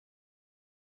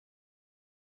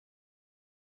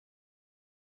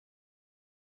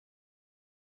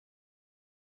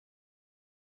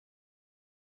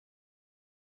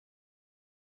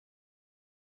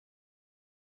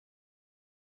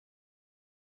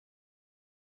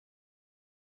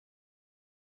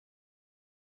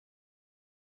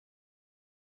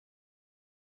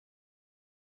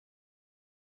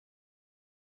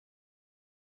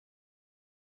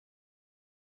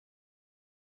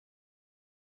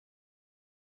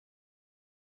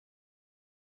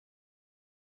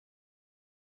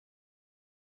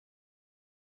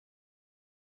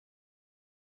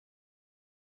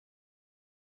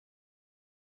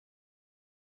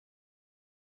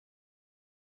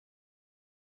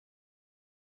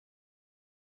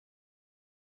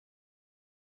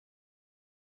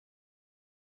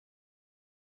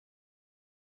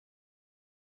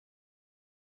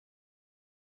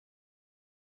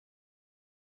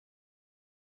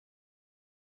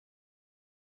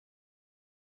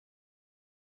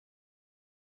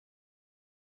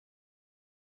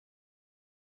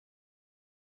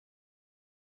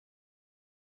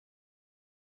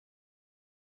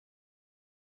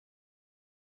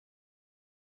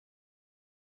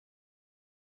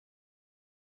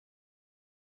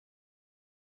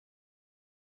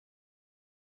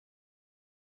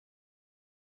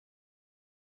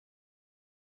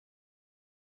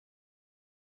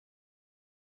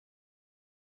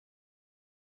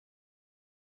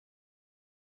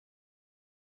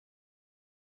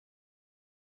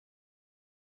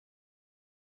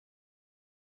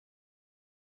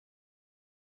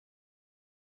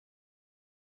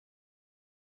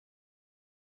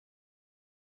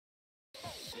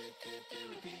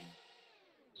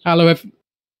Hello,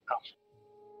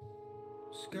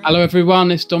 Hello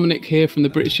everyone, it's Dominic here from the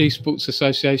British Esports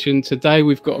Association. Today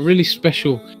we've got a really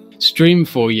special stream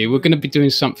for you. We're going to be doing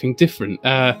something different.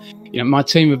 My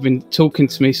team have been talking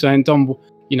to me saying, Dom,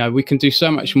 we can do so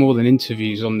much more than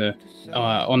interviews on the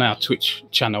on our Twitch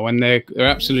channel, and they're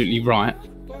absolutely right.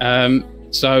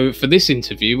 So for this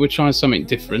interview, we're trying something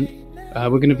different. We're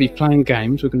going to be playing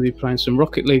games. We're going to be playing some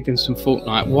Rocket League and some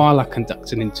Fortnite while I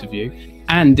conduct an interview.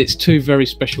 And it's two very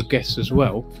special guests as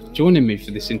well joining me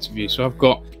for this interview. So I've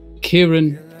got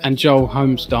Kieran and Joel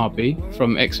Holmes-Darby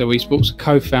from Excel Esports,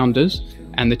 co-founders,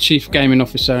 and the Chief Gaming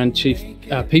Officer and Chief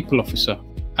People Officer,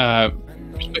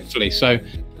 respectfully. So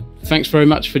thanks very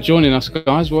much for joining us,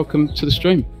 guys. Welcome to the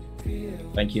stream.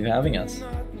 Thank you for having us.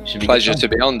 Pleasure to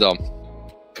be on, Dom.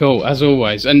 Cool, as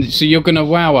always. And so you're going to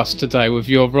wow us today with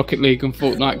your Rocket League and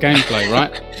Fortnite gameplay,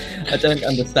 right? I don't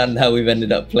understand how we've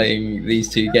ended up playing these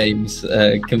two games,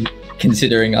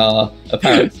 considering our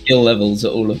apparent skill levels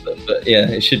at all of them. But yeah,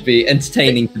 it should be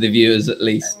entertaining for the viewers at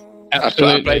least.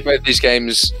 Absolutely. I played both these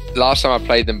games. Last time I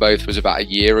played them both was about a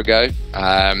year ago.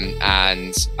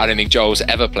 And I don't think Joel's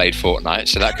ever played Fortnite,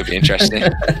 so that could be interesting.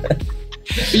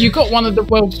 But you've got one of the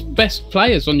world's best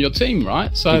players on your team,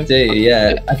 right? So I do,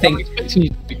 yeah. I think I'm expecting you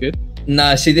to be good.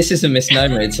 No, see, this is a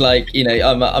misnomer. It's like,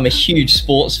 I'm a huge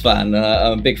sports fan.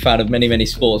 I'm a big fan of many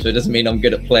sports, but it doesn't mean I'm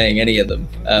good at playing any of them.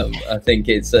 I think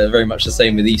it's very much the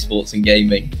same with esports and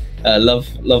gaming. Love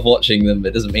watching them, but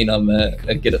it doesn't mean I'm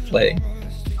good at playing.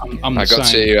 I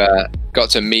got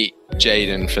to meet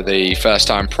Jaden for the first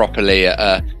time properly at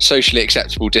a socially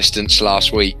acceptable distance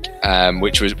last week,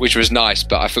 which was nice.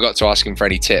 But I forgot to ask him for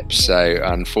any tips, so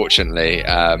unfortunately,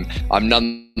 I'm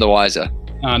none the wiser.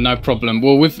 No problem.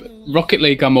 Well, with Rocket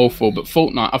League, I'm all for, but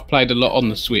Fortnite, I've played a lot on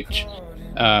the Switch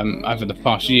over the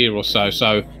past year or so.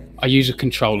 So I use a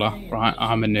controller, right?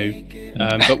 I'm a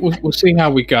noob, but we'll see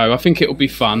how we go. I think it'll be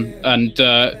fun. And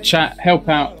chat, help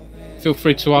out. Feel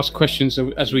free to ask questions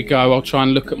as we go. I'll try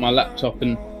and look at my laptop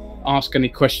and ask any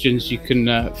questions you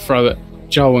can throw at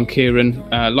Joel and Kieran.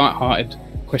 Light-hearted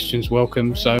questions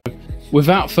welcome. So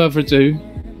without further ado,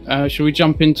 shall we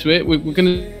jump into it? We're going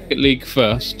to get League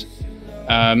first.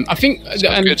 I think,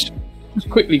 and just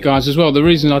quickly, guys, as well, the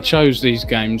reason I chose these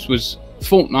games was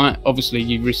Fortnite. Obviously,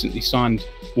 you recently signed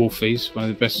Wolfiez, one of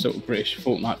the best sort of British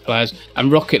Fortnite players,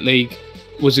 and Rocket League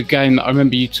was a game that I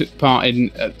remember you took part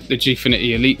in the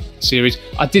Gfinity Elite series.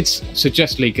 I did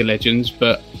suggest League of Legends,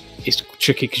 but it's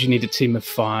tricky because you need a team of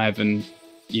 5, and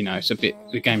it's a bit.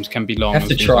 The games can be long. You have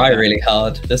to try really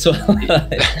hard. That's what.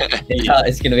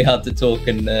 It's going to be hard to talk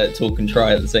and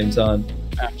try at the same time.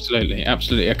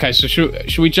 Absolutely. Okay, so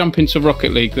should we jump into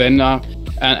Rocket League then?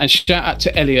 And shout out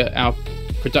to Elliot, our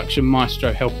production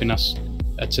maestro, helping us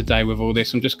today with all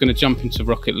this. I'm just going to jump into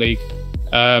Rocket League.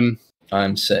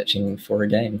 I'm searching for a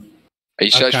game. Are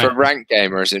you searching for a ranked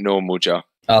game, or is it normal, Joe?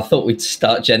 I thought we'd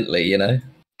start gently,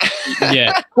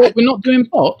 Yeah. Well, we're not doing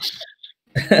bots.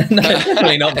 No,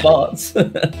 definitely not bots.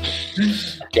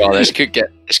 God, this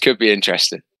could be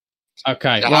interesting.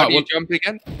 Okay. So how do you jump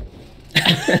again?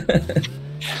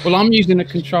 Well, I'm using a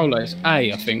controller. It's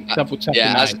A, I think. Double tapping.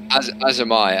 Yeah, A. as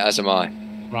am I.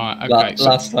 Right. Okay.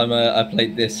 Last time I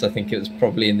played this, I think it was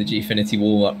probably in the Gfinity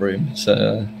warm-up room.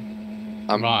 So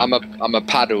I'm a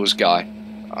paddles guy.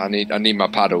 I need my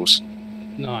paddles.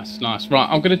 Nice. Right,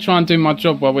 I'm going to try and do my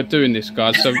job while we're doing this,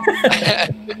 guys. So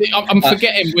I'm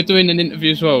forgetting we're doing an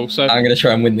interview as well. So I'm going to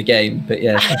try and win the game. But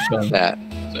yeah, yeah.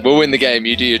 We'll win the game.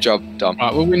 You do your job, Dom.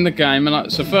 Right, we'll win the game.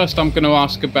 And so first, I'm going to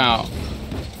ask about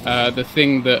the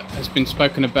thing that has been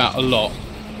spoken about a lot,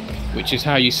 which is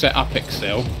how you set up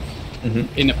Excel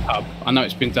in a pub. I know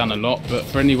it's been done a lot, but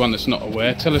for anyone that's not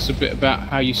aware, tell us a bit about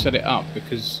how you set it up,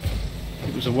 because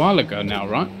it was a while ago now,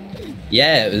 right?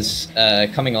 Yeah, it was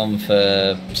coming on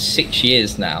for 6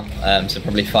 years now, so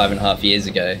probably 5.5 years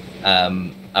ago.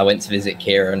 I went to visit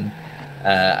Kieran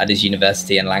at his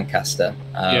university in Lancaster.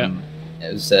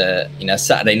 It was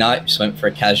Saturday night, just went for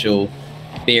a casual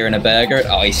beer and a burger.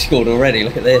 Oh, he scored already,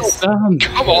 look at this. Well done.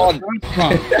 Come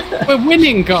on. We're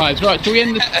winning, guys. Right, do we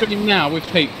end the stream now with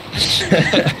Pete?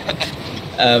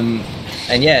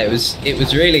 And yeah, it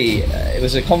was really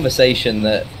a conversation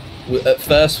that at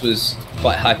first was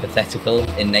quite hypothetical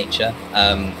in nature.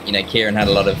 Kieran had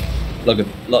a lot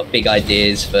of big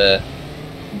ideas for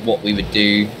what we would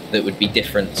do that would be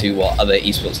different to what other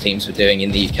esports teams were doing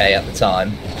in the UK at the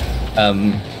time.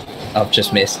 I've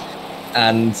just missed,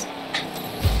 and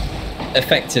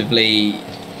effectively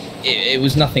it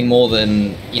was nothing more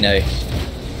than a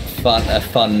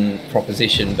fun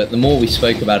proposition. But the more we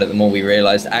spoke about it, the more we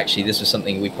realized actually this was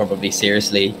something we probably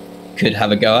seriously could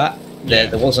have a go at.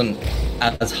 There wasn't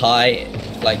as high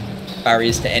like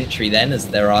barriers to entry then as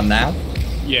there are now.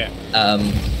 Yeah.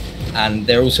 And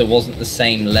there also wasn't the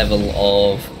same level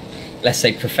of, let's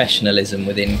say, professionalism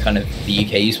within kind of the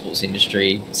UK esports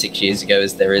industry 6 years ago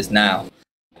as there is now.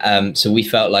 So we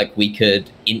felt like we could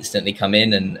instantly come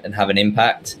in and have an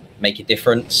impact, make a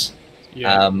difference.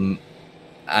 Yeah.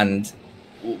 And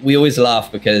we always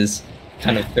laugh because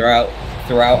kind of throughout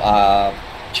our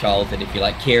childhood, if you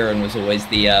like, Kieran was always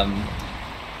the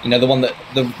the one that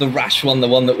the rash one, the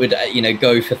one that would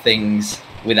go for things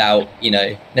without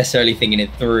necessarily thinking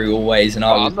it through always. And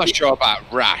I'm not sure about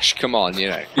rash. Come on,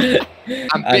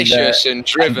 ambitious and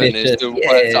driven is the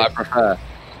words I prefer.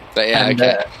 But yeah,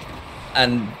 okay.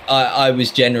 And I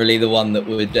was generally the one that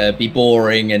would be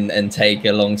boring and take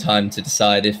a long time to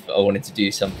decide if I wanted to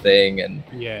do something. And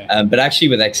but actually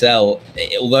with Excel,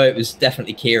 although it was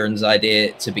definitely Kieran's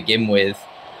idea to begin with,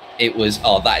 it was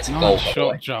that's a goal.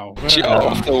 Shot, Joel.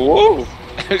 Off the wall.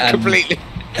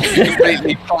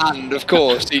 completely planned, of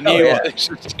course. He knew what this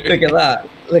was doing.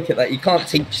 Look at that. You can't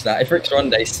teach that. If Rick's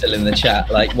Rondé's still in the chat,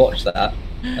 like, watch that.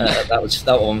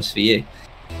 That one was for you.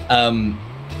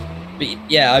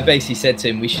 But yeah, I basically said to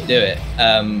him, we should do it.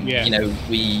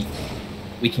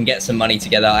 We can get some money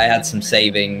together. I had some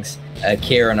savings.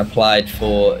 Kieran applied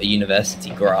for a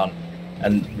university grant,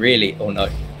 and really, I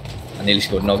nearly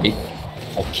scored Noggy.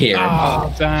 Oh, Kieran.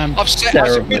 Oh, damn. That's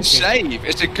a good save.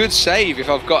 It's a good save if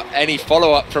I've got any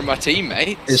follow-up from my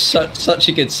teammates. It's such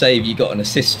a good save, you got an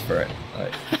assist for it.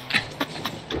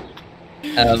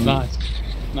 Nice.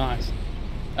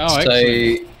 Oh,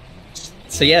 excellent.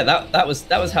 So yeah, that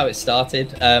was how it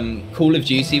started. Call of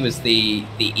Duty was the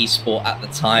esport at the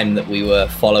time that we were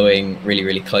following really,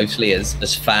 really closely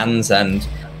as fans, and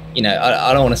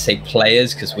I don't want to say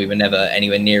players because we were never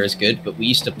anywhere near as good, but we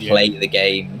used to play the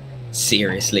game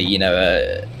seriously,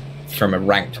 from a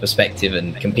ranked perspective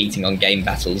and competing on game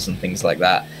battles and things like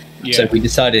that. So we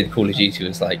decided Call of Duty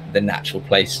was like the natural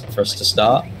place for us to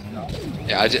start.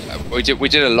 Yeah, we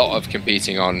did a lot of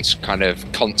competing on kind of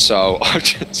console.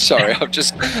 Sorry, I've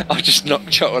just knocked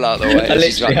Joel out of the way. I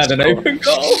literally had an open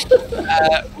goal.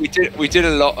 we did a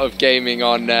lot of gaming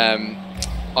on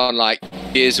like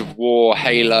Gears of War,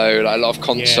 Halo, like a lot of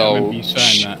console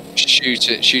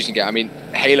shooting game. I mean,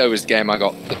 Halo was the game I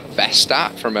got the best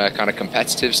at from a kind of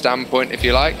competitive standpoint, if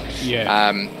you like.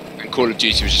 And Call of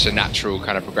Duty was just a natural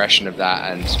kind of progression of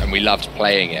that, and we loved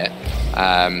playing it.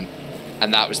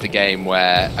 And that was the game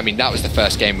where, that was the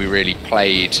first game we really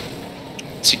played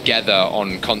together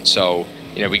on console.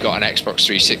 We got an Xbox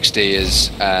 360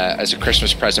 as a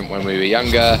Christmas present when we were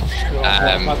younger.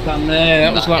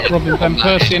 That was like Robin Van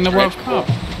Persie in the World Cup.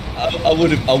 I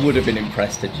would have been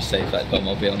impressed had you saved that, Dom,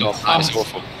 I'll be honest. That's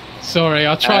awful. Sorry,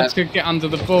 I tried to get under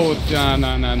the board. No.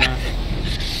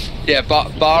 Yeah,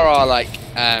 bar our like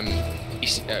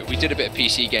we did a bit of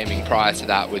PC gaming prior to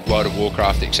that with World of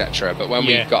Warcraft, etc. But when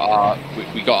we got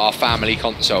our family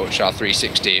console, which is our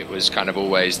 360, it was kind of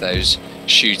always those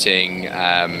shooting,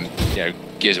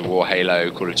 Gears of War, Halo,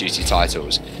 Call of Duty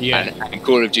titles. And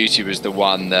Call of Duty was the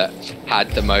one that had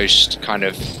the most kind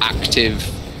of active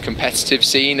competitive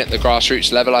scene at the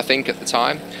grassroots level, I think, at the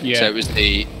time. So it was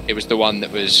the one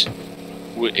that was.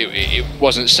 It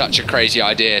wasn't such a crazy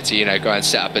idea to go and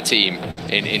set up a team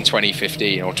in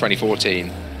 2015 or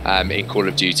 2014 in Call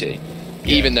of Duty.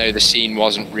 Even though the scene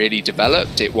wasn't really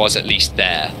developed, it was at least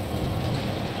there.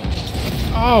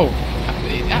 Oh,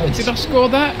 did I score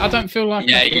that? I don't feel like.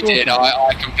 Yeah, you did.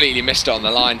 I completely missed it on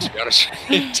the line, to be honest.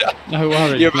 No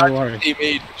worries. No worries.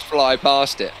 You fly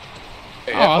past it.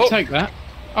 I'll take that.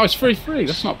 Oh, it's 3-3.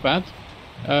 That's not bad.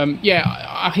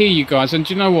 I hear you guys, and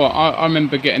do you know what? I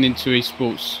remember getting into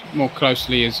esports more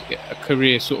closely as a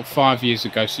career sort of 5 years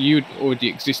ago. So you had already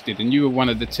existed, and you were one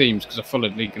of the teams, because I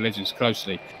followed League of Legends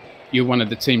closely. You were one of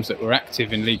the teams that were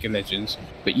active in League of Legends,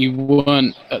 but you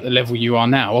weren't at the level you are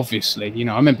now, obviously.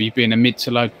 I remember you being a mid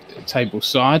to low table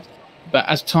side, but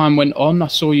as time went on, I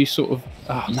saw you sort of,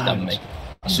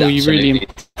 I saw you really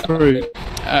improve.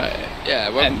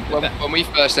 When we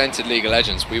first entered League of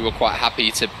Legends, we were quite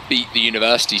happy to beat the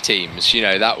university teams.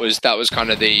 That was kind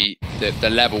of the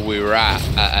level we were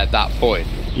at that point.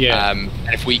 And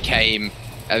if we came,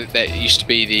 there used to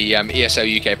be the ESL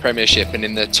UK Premiership, and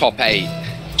in the top 8,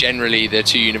 generally the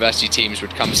 2 university teams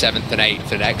would come 7th and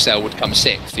 8th, and Excel would come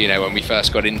 6th. When we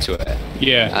first got into it.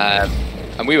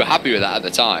 And we were happy with that at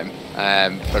the time.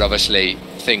 But obviously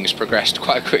things progressed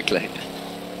quite quickly.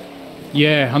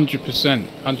 Yeah, 100%.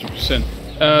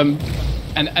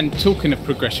 And talking of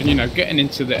progression, getting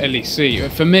into the LEC,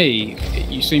 for me,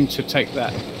 you seem to take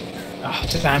that Oh,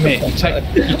 damn it!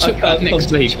 You took that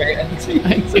next leap.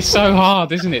 It's so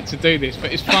hard, isn't it, to do this?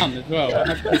 But it's fun as well.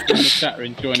 I have people in the chat are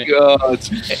enjoying it. God.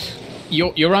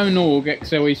 Your own org,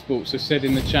 Excel Esports, has said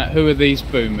in the chat, "Who are these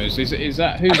boomers?" Is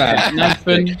that who?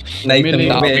 Nathan.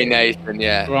 That'll be Nathan.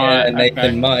 Yeah. Right. Yeah,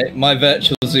 Nathan. Okay. My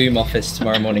virtual Zoom office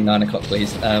tomorrow morning, 9 o'clock,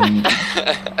 please.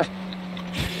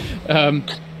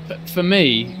 For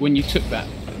me, when you took that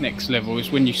next level,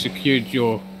 is when you secured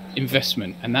your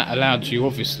investment, and that allowed you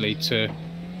obviously to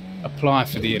apply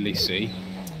for the LEC.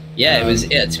 Yeah, it was.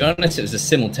 Yeah, to be honest, it was a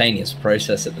simultaneous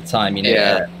process at the time. You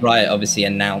know, Riot obviously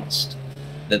announced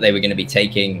that they were going to be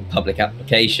taking public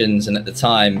applications, and at the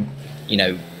time, you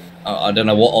know, I don't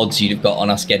know what odds you'd have got on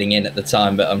us getting in at the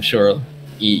time, but I'm sure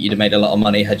you'd have made a lot of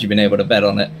money had you been able to bet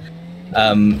on it.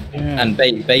 And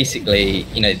basically,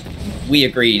 you know, we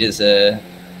agreed as an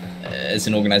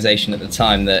organization at the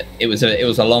time that it was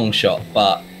a long shot,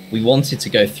 but we wanted to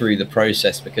go through the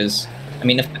process because, I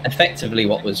mean, effectively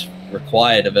what was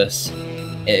required of us,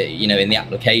 you know, in the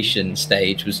application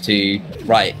stage was to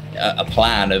write a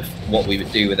plan of what we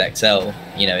would do with Excel,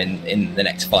 you know, in the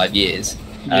next 5 years,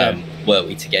 were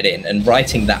we to get in. And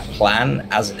writing that plan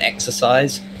as an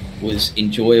exercise was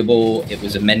enjoyable. It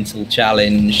was a mental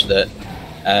challenge that,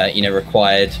 you know,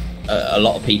 required a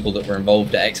lot of people that were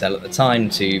involved at Excel at the time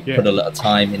to put a lot of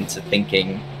time into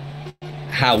thinking,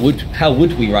 how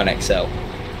would we run Excel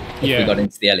if we got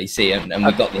into the LEC, and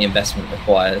we got the investment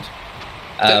required.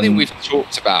 I don't think we've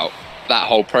talked about that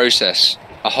whole process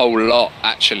a whole lot,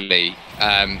 actually.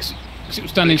 Because it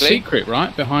was done in secret,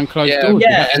 right? Behind closed doors.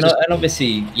 Yeah, and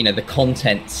obviously, you know, the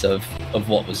contents of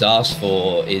what was asked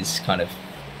for is kind of,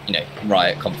 you know,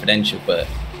 Riot confidential, but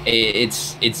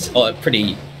it's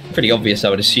pretty obvious,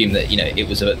 I would assume, that, you know,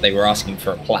 they were asking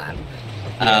for a plan.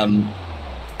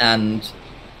 And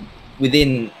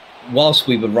whilst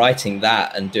we were writing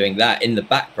that and doing that in the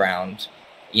background,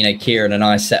 you know, Kieran and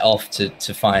I set off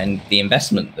to find the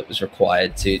investment that was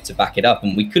required to back it up,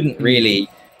 and we couldn't really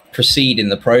proceed in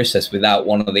the process without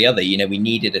one or the other. You know, we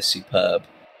needed a superb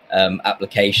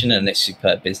application and a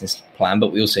superb business plan,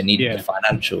 but we also needed the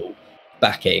financial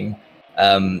backing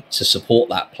to support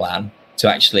that plan, to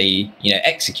actually, you know,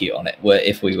 execute on it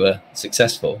if we were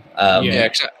successful.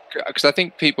 Because I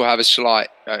think people have a slight,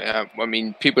 I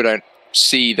mean, people don't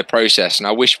see the process, and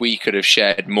I wish we could have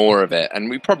shared more of it, and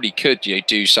we probably could, you know,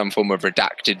 do some form of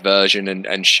redacted version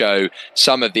and show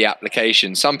some of the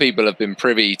application. Some people have been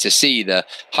privy to see the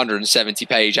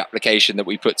 170-page application that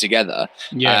we put together.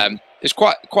 It's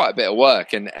quite a bit of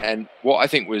work, and what I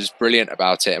think was brilliant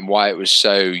about it and why it was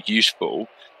so useful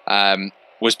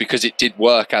was because it did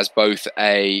work as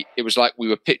it was like we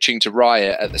were pitching to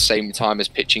Riot at the same time as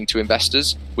pitching to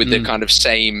investors with the kind of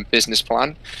same business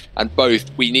plan, and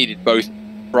we needed both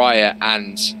Riot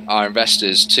and our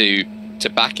investors to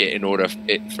back it in order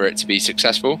for it to be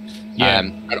successful.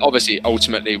 And obviously,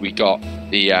 ultimately, we got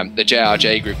the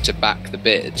JRJ group to back the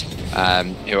bid,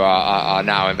 who are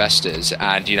now investors,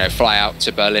 and, you know, fly out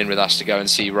to Berlin with us to go and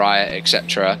see Riot,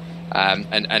 etc.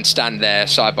 And stand there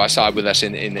side by side with us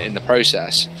in the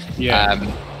process.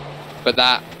 But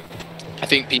that, I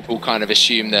think people kind of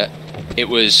assume that it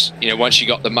was, you know, once you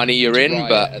got the money you're in,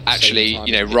 but actually,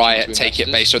 you know, Riot take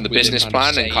it based on the business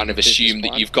plan and kind of assume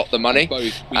that you've got the money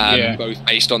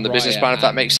based on the business plan, if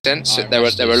that makes sense. There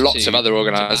were lots of other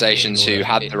organisations who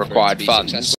had the required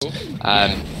funds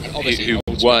who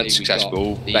weren't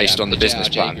successful based on the business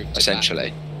plan,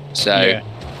 essentially. So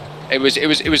it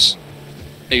was.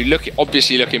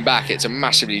 Obviously, looking back, it's a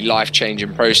massively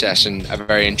life-changing process and a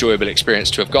very enjoyable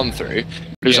experience to have gone through.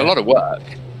 But it was a lot of work.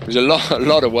 It was a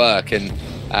lot of work, and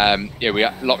we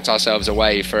locked ourselves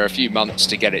away for a few months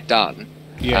to get it done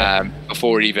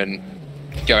before even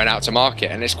going out to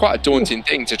market. And it's quite a daunting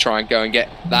thing to try and go and get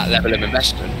that level of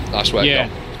investment. Nice work, Dom.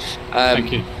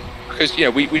 Thank you. Because, you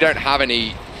know, we don't have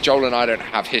any. Joel and I don't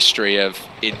have history of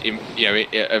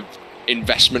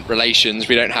investment relations.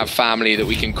 We don't have family that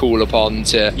we can call upon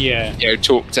to you know,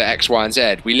 talk to X, Y, and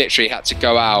Z. We literally had to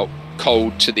go out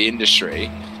cold to the industry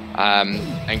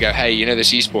and go, hey, you know,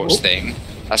 this esports thing,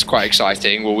 that's quite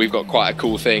exciting. Well, we've got quite a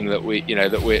cool thing that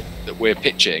we're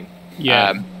pitching.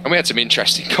 And we had some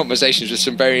interesting conversations with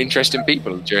some very interesting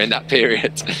people during that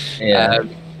period.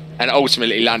 And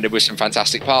ultimately landed with some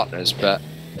fantastic partners. But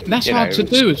that's hard to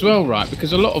do as well, right?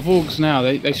 Because a lot of orgs now,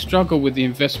 they struggle with the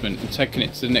investment and taking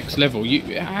it to the next level.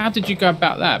 How did you go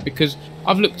about that? Because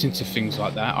I've looked into things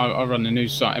like that. I run a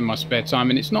news site in my spare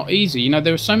time, and it's not easy. You know,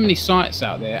 there are so many sites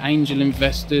out there, angel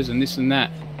investors and this and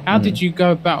that. How did you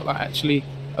go about actually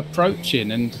approaching?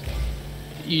 And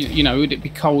you know, would it be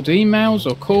cold emails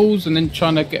or calls and then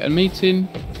trying to get a meeting?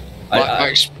 My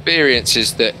experience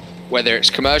is that whether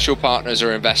it's commercial partners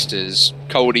or investors,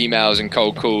 cold emails and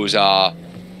cold calls are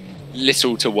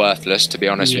little to worthless, to be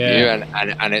honest with you,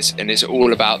 and it's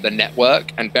all about the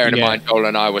network. And bearing in mind, Joel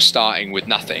and I were starting with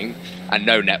nothing and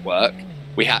no network.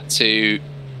 We had to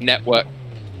network.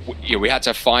 We had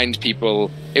to find people.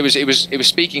 It was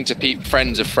speaking to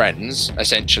friends of friends,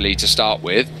 essentially, to start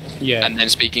with, and then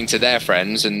speaking to their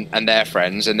friends and their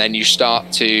friends, and then you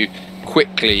start to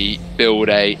quickly build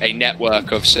a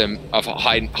network of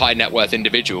high net worth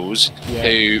individuals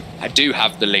who do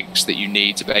have the links that you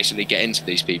need to basically get into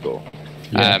these people.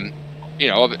 You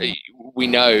know, we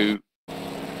know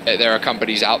that there are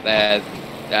companies out there.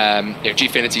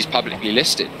 Gfinity's publicly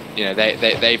listed. You know,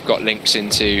 they've got links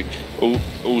into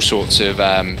all sorts of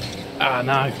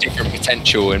different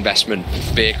potential investment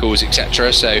vehicles,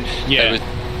 etc. So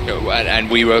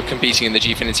and we were competing in the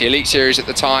Gfinity Elite Series at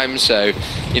the time, so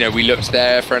you know, we looked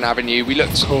there for an avenue. We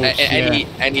looked at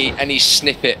any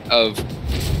snippet of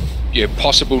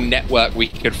possible network we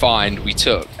could find, we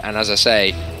took, and as I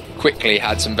say, quickly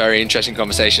had some very interesting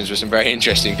conversations with some very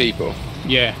interesting people.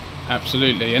 Yeah,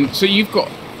 absolutely. And so you've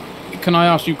got, can I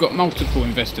ask, you've got multiple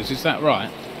investors, is that right?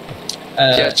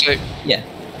 Is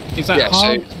that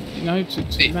hard, to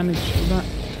manage that?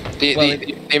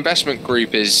 The investment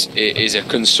group is a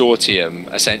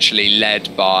consortium essentially led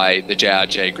by the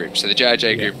JRJ Group. So the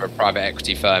JRJ Group are a private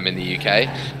equity firm in the UK,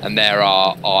 and they're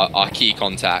our key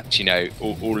contact. You know,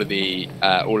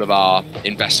 all of our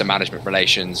investor management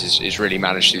relations is really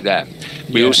managed through them.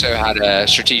 We also had a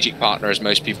strategic partner, as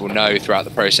most people know, throughout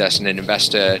the process, and an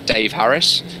investor, Dave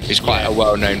Harris, who's quite a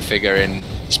well-known figure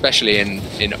especially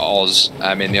in Oz,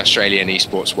 in the Australian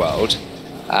esports world.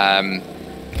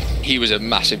 He was a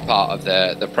massive part of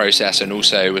the process, and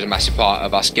also was a massive part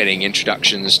of us getting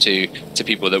introductions to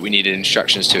people that we needed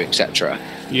instructions to, etc.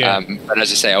 But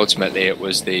as I say, ultimately it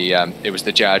was the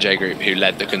JRJ Group who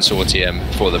led the consortium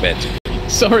for the bid.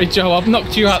 Sorry, Joe, I've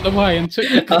knocked you out the way and took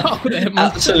the car there.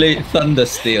 Absolute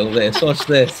thundersteel. Watch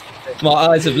this. My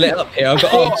eyes have lit up here. I've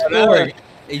got glory.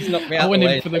 He's knocked me out. I went the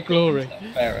way. In for the glory.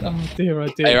 Fair enough. Oh dear, oh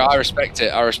dear. Hey, I respect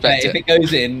it. If it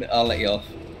goes in, I'll let you off.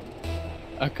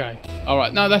 Okay, all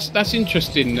right. No, that's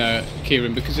interesting,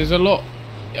 Kieran, because there's a lot,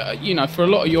 for a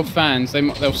lot of your fans,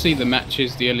 they'll see the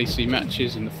matches, the LEC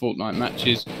matches and the Fortnite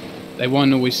matches. They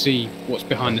won't always see what's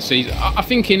behind the scenes. I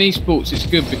think in esports it's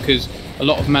good because a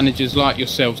lot of managers like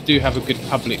yourselves do have a good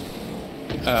public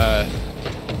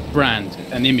brand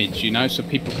and image, so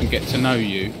people can get to know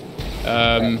you.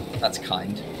 That's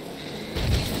kind.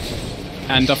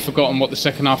 And I've forgotten what the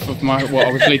second half of what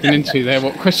I was leading into there.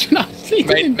 What question I was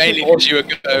leading into? Mainly because you were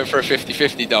going for a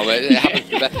 50-50, Dom. It happened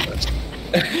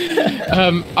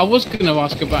to I was going to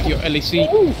ask about your LEC.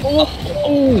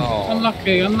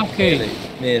 Unlucky.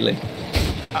 Nearly.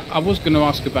 I was going to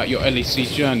ask about your LEC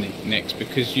journey next,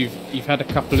 because you've had a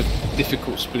couple of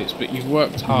difficult splits, but you've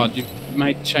worked hard. You've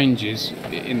made changes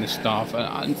in the staff,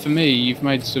 and for me, you've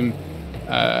made some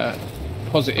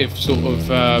positive sort of.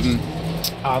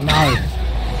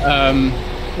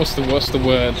 What's the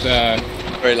word?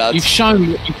 Sorry, lads. You've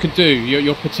shown what you could do,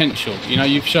 your potential.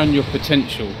 You've shown your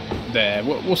potential there.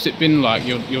 What's it been like,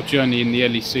 your journey in the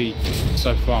LEC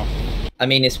so far? I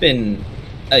mean, it's been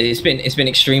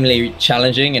extremely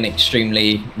challenging and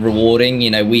extremely rewarding.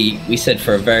 We said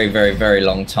for a very, very, very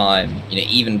long time,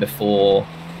 even before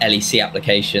LEC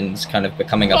applications kind of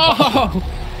becoming a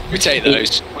we take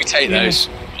those.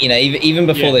 Even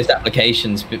before those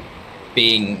applications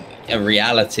being a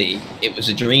reality, it was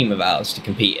a dream of ours to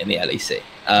compete in the LEC.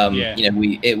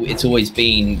 It's always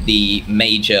been the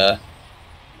major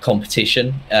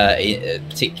competition,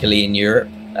 particularly in Europe.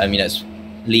 It's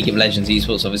League of Legends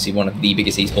esports, obviously one of the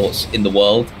biggest esports in the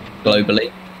world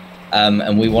globally,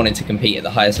 and we wanted to compete at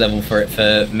the highest level for it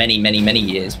for many, many, many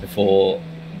years before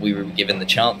we were given the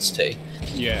chance to.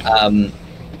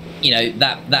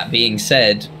 That being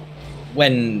said,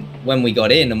 when we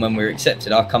got in and when we were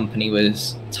accepted, our company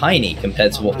was tiny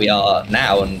compared to what we are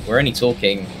now, and we're only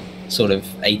talking sort of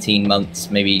 18 months,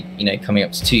 maybe coming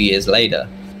up to 2 years later.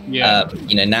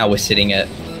 Now we're sitting at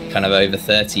kind of over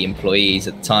 30 employees.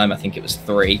 At the time I think it was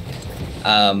 3,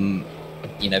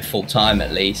 full time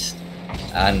at least,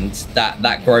 and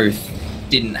that growth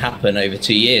didn't happen over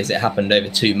 2 years. It happened over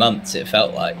 2 months, it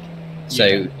felt like.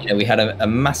 So we had a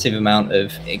massive amount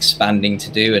of expanding to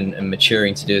do and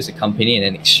maturing to do as a company in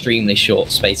an extremely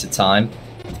short space of time.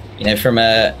 From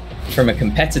a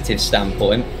competitive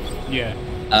standpoint,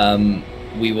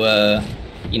 we were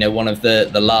one of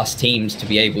the last teams to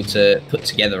be able to put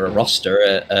together a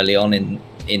roster early on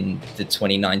in the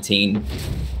 2019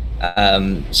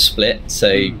 split. So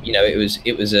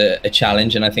it was a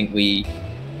challenge, and I think we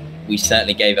we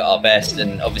certainly gave it our best,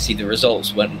 and obviously the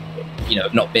results weren't,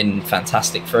 have not been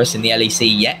fantastic for us in the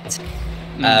LEC yet.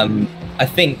 I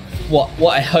think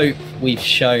what I hope we've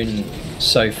shown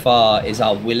so far is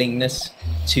our willingness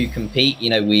to compete.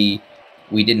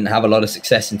 We didn't have a lot of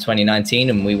success in 2019,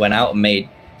 and we went out and made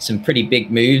some pretty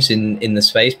big moves in the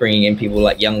space, bringing in people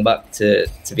like Young Buck to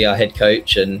be our head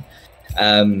coach, and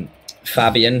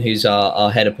Fabian, who's our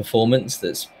head of performance,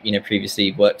 that's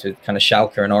previously worked with kind of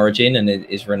Schalke and Origin, and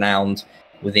is renowned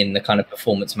within the kind of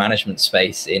performance management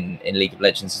space in League of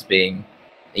Legends as being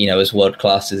as world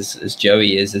class as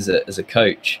Joey is as a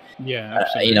coach. Yeah,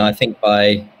 absolutely. I think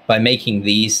by making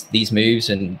these moves,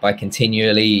 and by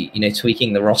continually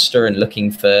tweaking the roster and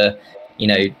looking for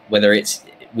whether it's,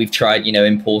 we've tried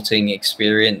importing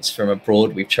experience from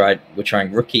abroad, we're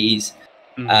trying rookies.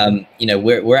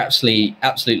 We're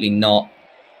absolutely not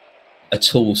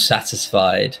at all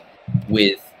satisfied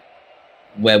with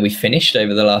where we finished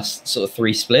over the last sort of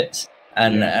 3 splits.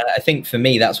 And I think for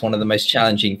me, that's one of the most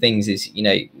challenging things is,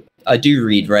 I do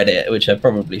read Reddit, which I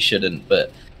probably shouldn't,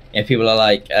 but people are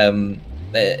like,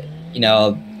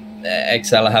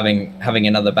 Excel are having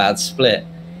another bad split.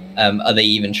 Are they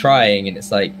even trying? And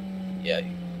it's like,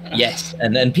 yes.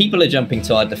 And then people are jumping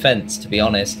to our defense, to be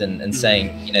honest, and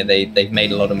saying, they've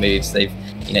made a lot of moves. They've,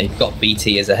 got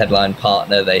BT as a headline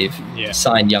partner. They've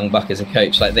signed Young Buck as a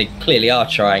coach. Like, they clearly are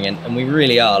trying, and we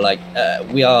really are. Like,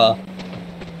 we are,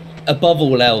 above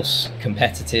all else,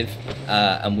 competitive,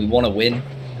 and we want to win.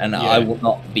 And I will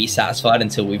not be satisfied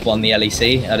until we've won the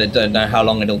LEC. I don't know how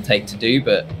long it'll take to do,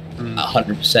 but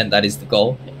 100% that is the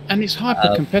goal. And it's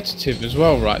hyper competitive as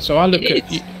well, right? So I look at,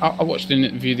 I watched an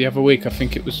interview the other week. I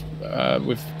think it was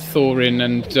with Thorin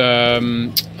and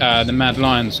the Mad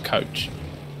Lions coach,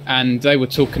 and they were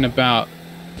talking about,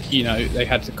 they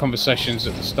had the conversations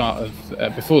at the start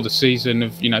of before the season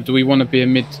of, do we want to be a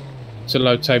mid to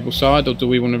low table side, or do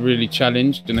we want to really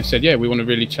challenge? And they said, yeah, we want to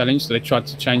really challenge. So they tried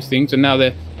to change things, and now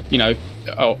they're,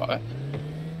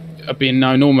 are being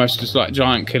known almost as like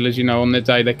giant killers. On their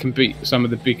day they can beat some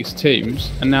of the biggest teams,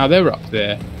 and now they're up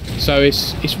there. So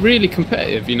it's really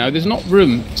competitive. There's not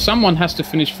room. Someone has to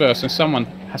finish first, and someone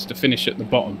has to finish at the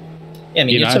bottom. Yeah, I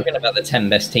mean, you're talking about the 10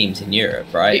 best teams in Europe,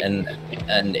 right? And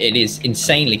it is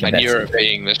insanely competitive. And Europe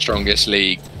being the strongest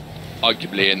league,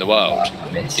 arguably, in the world.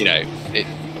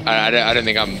 I don't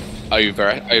think I'm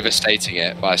overstating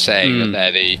it by saying that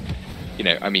they're the,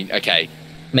 okay.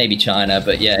 Maybe China,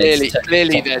 but yeah.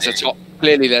 Clearly there's a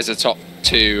top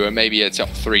 2 and maybe a top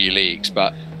 3 leagues,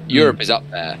 but Europe is up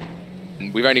there.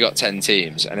 And we've only got 10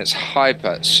 teams, and it's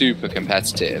super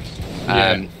competitive.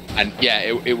 It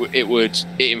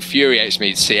infuriates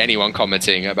me to see anyone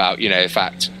commenting about, the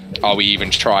fact, are we even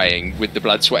trying, with the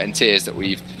blood, sweat and tears that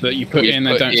you put in,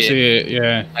 they don't see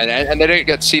it, and they don't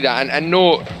get to see that, and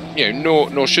nor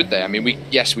should they. I mean, we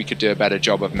could do a better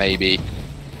job of maybe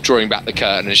drawing back the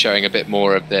curtain and showing a bit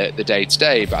more of the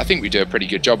day-to-day, but I think we do a pretty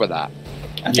good job of that.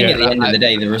 I think at the end of the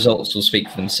day, the results will speak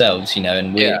for themselves,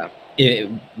 and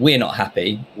we're not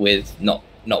happy with not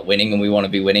winning, and we want to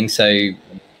be winning, so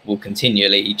we'll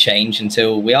continually change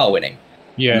until we are winning.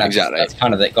 Yeah, exactly. That's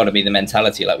kind of got to be the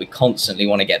mentality. Like, we constantly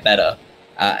want to get better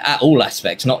at all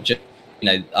aspects, not just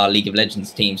our League of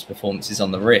Legends team's performances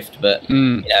on the Rift, but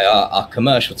our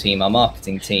commercial team, our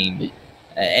marketing team,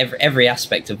 every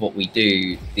aspect of what we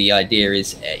do. The idea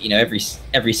is,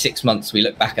 every 6 months we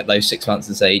look back at those 6 months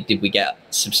and say, did we get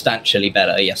substantially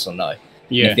better? Yes or no?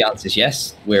 Yeah. And if the answer is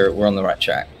yes, we're on the right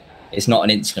track. It's not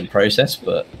an instant process,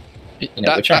 but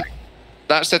we're trying.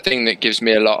 That's the thing that gives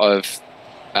me a lot of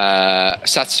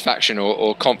satisfaction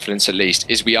or confidence, at least,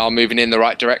 is we are moving in the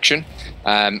right direction.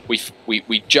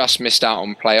 We just missed out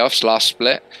on playoffs last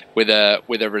split with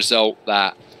a result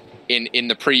that in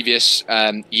the previous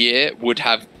year would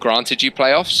have granted you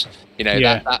playoffs.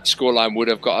 That scoreline would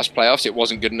have got us playoffs. It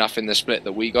wasn't good enough in the split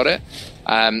that we got it.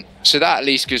 So that at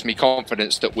least gives me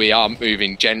confidence that we are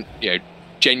moving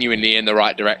genuinely in the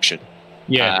right direction.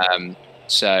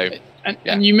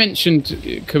 And you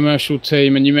mentioned commercial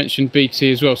team, and you mentioned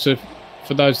BT as well. So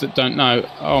for those that don't know,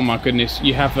 oh my goodness,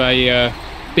 you have a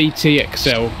BT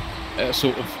Excel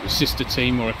sort of sister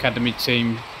team or academy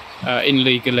team in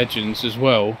League of Legends as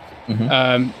well.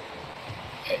 That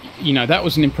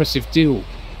was an impressive deal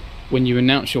when you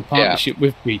announced your partnership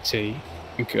with BT,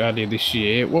 I think earlier this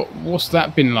year. What's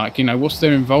that been like? What's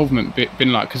their involvement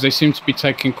been like? Because they seem to be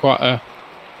taking quite a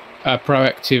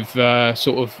proactive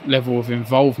sort of level of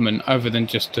involvement other than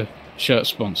just a shirt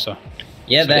sponsor.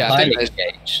 Yeah, they're highly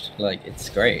engaged. Like, it's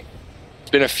great.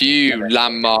 There's been a few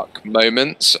landmark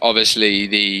moments. Obviously,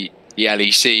 the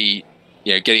LEC,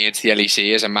 getting into the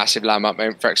LEC is a massive landmark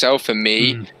moment for Excel. For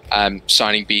me,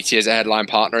 signing BT as a headline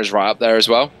partner is right up there as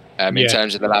well. In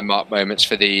terms of the landmark moments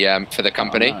for the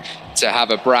company. To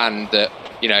have a brand that,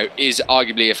 you know, is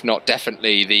arguably, if not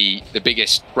definitely, the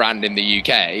biggest brand in the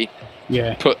UK,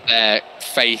 put their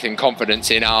faith and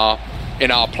confidence in our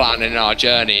plan and in our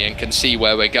journey, and can see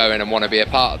where we're going and want to be a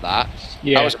part of that.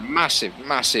 That was a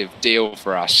massive deal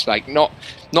for us. Like, not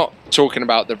talking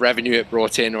about the revenue it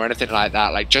brought in or anything like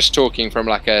that, like just talking from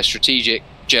like a strategic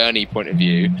journey point of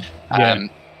view.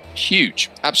 Huge,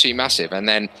 absolutely massive. And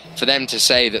then for them to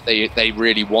say that they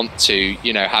really want to,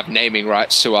 you know, have naming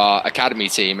rights to our academy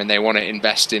team, and they want to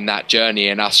invest in that journey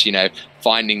and us, you know,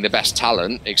 finding the best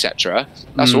talent, etc.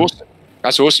 That's awesome.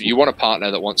 That's awesome. You want a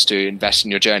partner that wants to invest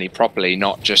in your journey properly,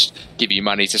 not just give you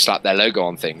money to slap their logo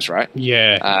on things, right?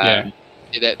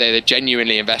 They're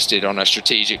genuinely invested on a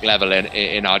strategic level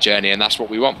in our journey, and that's what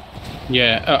we want.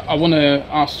 I want to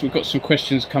ask, we've got some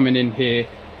questions coming in here.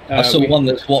 I saw one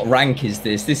that's, what rank is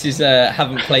this? This is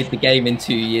haven't played the game in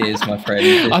 2 years, my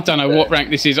friend. I don't know what rank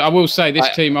this is. I will say this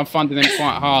team, I'm finding them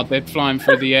quite hard. They're flying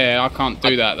through the air. I can't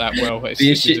do that well.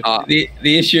 The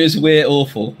issue is we're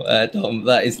awful, Dom.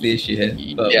 That is the issue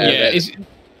here. But,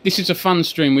 this is a fun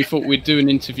stream. We thought we'd do an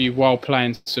interview while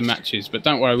playing some matches, but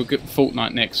don't worry, we'll get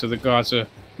Fortnite next, so the guys are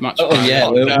much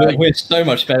better. We're so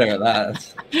much better at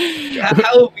that.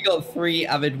 How have we got 3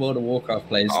 avid World of Warcraft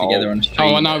players together on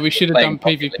stream? I know, we should have done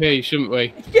PvP, shouldn't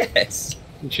we? Yes.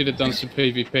 We should have done some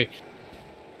PvP.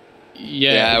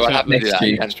 We'll have to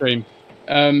do that stream.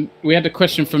 We had a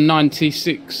question from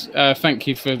 96. Thank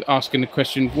you for asking the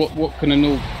question. What can an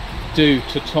org do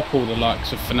to topple the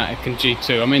likes of Fnatic and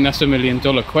G2? I mean, that's $1 million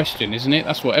question, isn't it?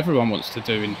 That's what everyone wants to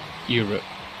do in Europe.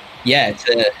 Yeah,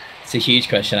 it's a huge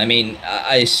question. I mean,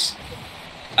 I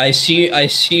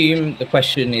assume the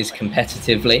question is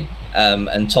competitively,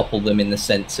 and topple them in the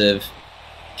sense of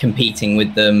competing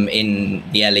with them in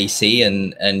the LEC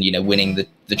and you know, winning the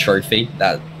trophy.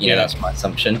 That, you know, that's my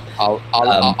assumption.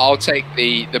 I'll take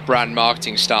the brand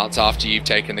marketing stance after you've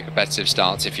taken the competitive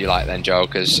stance, if you like, then, Joel,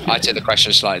 because I take the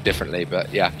question slightly differently.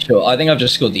 But yeah, sure. I think I've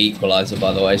just scored the equaliser,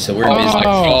 by the way, so we're in business.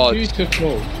 Oh,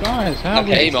 beautiful, guys! How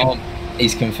game on?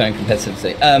 He's confirmed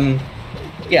competitively.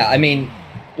 Yeah, I mean,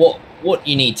 what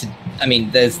you need to, I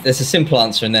mean, there's a simple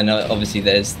answer, and then obviously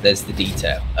there's the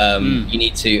detail. You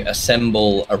need to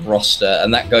assemble a roster,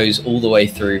 and that goes all the way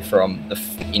through from the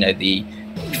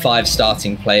 5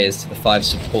 starting players to the 5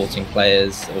 supporting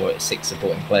players, or 6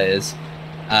 supporting players,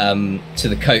 to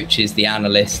the coaches, the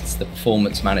analysts, the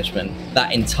performance management.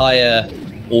 That entire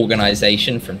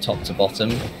organization from top to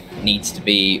bottom needs to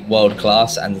be world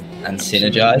class and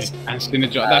synergize. That's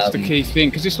the key thing,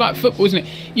 because it's like football, isn't it?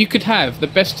 You could have the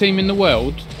best team in the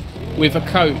world with a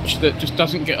coach that just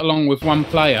doesn't get along with one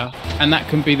player, and that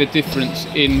can be the difference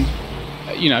in,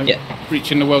 you know,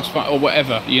 reaching the world's final or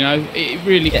whatever. You know, it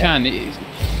really can.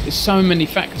 There's so many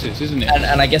factors, isn't it?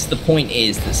 And I guess the point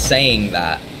is that saying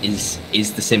that is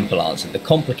the simple answer. The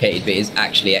complicated bit is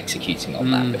actually executing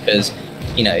on that, because,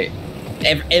 you know,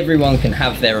 everyone can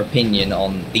have their opinion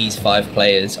on these 5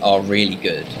 players are really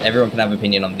good. Everyone can have an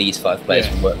opinion on these 5 players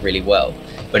who work really well.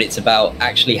 But it's about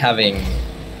actually having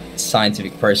a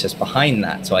scientific process behind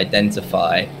that to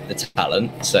identify the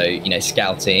talent. So, you know,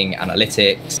 scouting,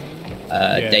 analytics,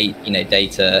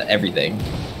 data, everything.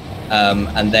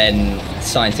 And then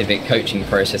scientific coaching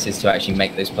processes to actually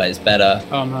make those players better.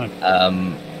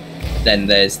 Then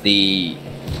there's the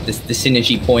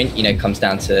synergy point, you know, comes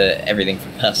down to everything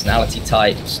from personality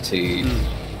types to,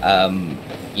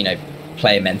 you know,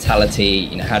 player mentality,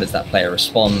 you know, how does that player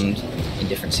respond in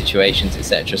different situations,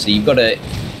 etc. So you've got to,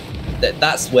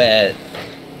 that's where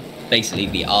basically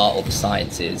the art or the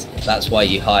science is. That's why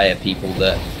you hire people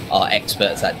that are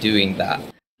experts at doing that,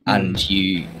 and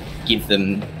you give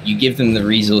them the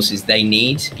resources they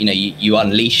need. You know, you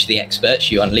unleash the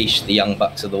experts, you unleash the young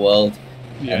bucks of the world,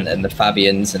 and the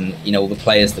Fabians, and, you know, all the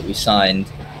players that we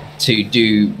signed to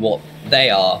do what they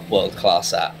are world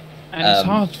class at. And it's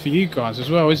hard for you guys as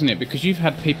well, isn't it? Because you've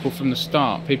had people from the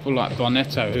start, people like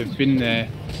Barnetto, who've been there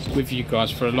with you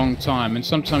guys for a long time, and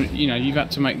sometimes, you know, you've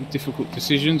had to make difficult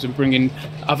decisions and bring in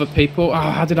other people. Oh,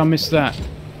 how did I miss that?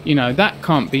 You know, that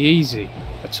can't be easy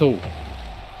at all.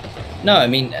 No, I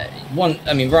mean,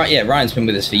 Ryan's been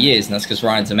with us for years, and that's because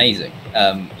Ryan's amazing.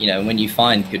 You know, when you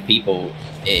find good people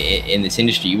in this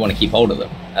industry, you want to keep hold of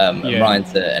them. And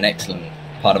Ryan's an excellent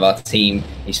part of our team.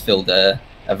 He's filled a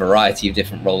variety of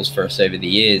different roles for us over the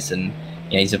years, and,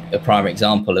 you know, he's a prime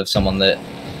example of someone that,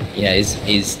 you know,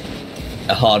 is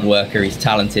a hard worker. He's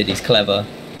talented, he's clever,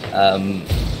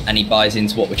 and he buys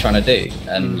into what we're trying to do.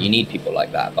 And you need people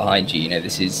like that behind you. You know,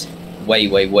 this is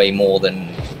way more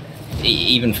than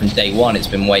even from day one, it's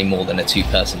been way more than a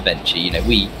two-person venture. You know,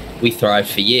 we thrived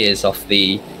for years off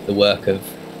the work of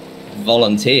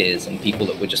volunteers and people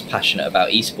that were just passionate about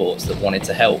esports, that wanted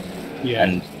to help. Yeah.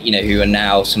 And, you know, who are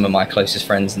now some of my closest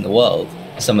friends in the world.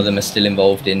 Some of them are still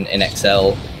involved in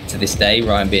Excel to this day,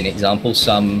 Ryan being an example.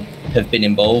 Some have been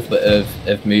involved but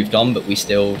have moved on, but we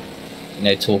still, you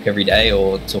know, talk every day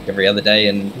or talk every other day.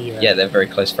 And yeah, they're very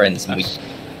close friends. And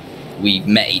we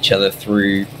met each other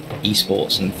through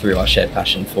esports and through our shared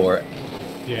passion for it.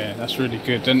 Yeah, that's really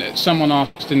good. And someone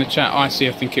asked in the chat, I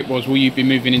think it was, will you be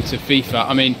moving into FIFA?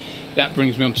 I mean, that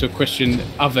brings me on to a question,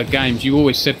 other games. You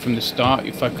always said from the start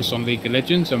you focus on League of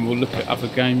Legends, and we'll look at other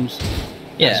games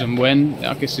as and when.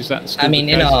 I guess, is that still the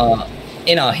case?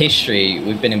 In our history,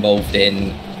 we've been involved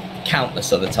in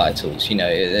countless other titles. You know,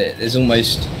 there's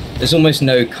almost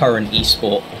no current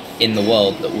esport in the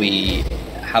world that we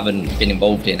haven't been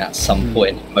involved in at some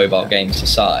point, mobile games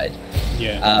aside.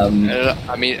 Yeah.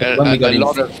 I mean, a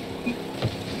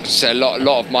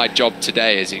lot of my job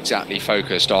today is exactly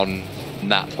focused on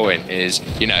that point. Is,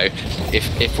 you know,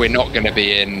 if we're not going to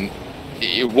be in,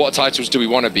 what titles do we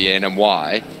want to be in and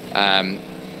why?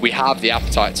 We have the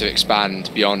appetite to expand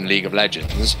beyond League of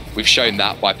Legends. We've shown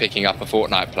that by picking up a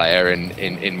Fortnite player in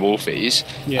Wolfiez.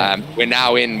 Yeah. We're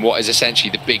now in what is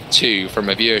essentially the big two from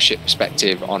a viewership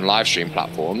perspective on live stream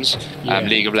platforms.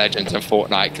 League of Legends and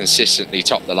Fortnite consistently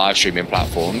top the live streaming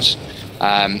platforms.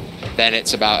 Then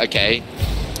it's about, okay,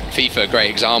 FIFA, great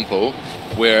example.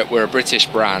 We're a British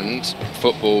brand.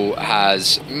 Football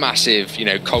has massive, you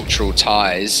know, cultural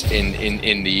ties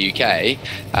in the UK.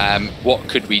 What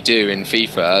could we do in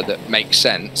FIFA that makes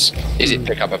sense? Is it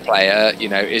pick up a player? You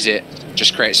know, is it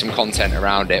just create some content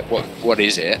around it? What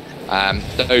is it?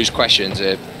 Those questions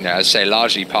are, you know, as I say,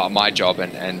 largely part of my job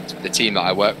and the team that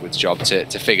I work with's job to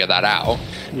figure that out.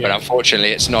 Yeah. But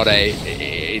unfortunately, it's not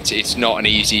an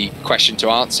easy question to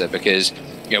answer, because,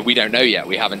 you know, we don't know yet.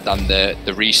 We haven't done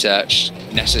the research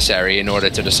necessary in order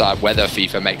to decide whether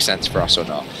FIFA makes sense for us or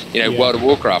not. You know, World of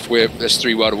Warcraft, there's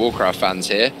 3 World of Warcraft fans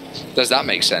here. Does that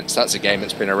make sense? That's a game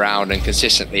that's been around and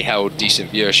consistently held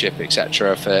decent viewership,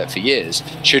 etc. for years.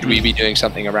 Should we be doing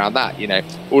something around that? You know,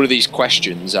 all of these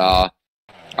questions are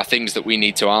things that we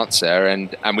need to answer,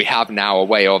 and we have now a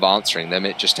way of answering them.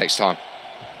 It just takes time.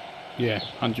 Yeah,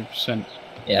 100%.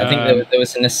 Yeah, I think there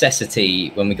was a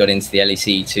necessity when we got into the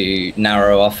LEC to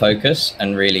narrow our focus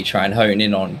and really try and hone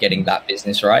in on getting that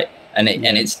business right. And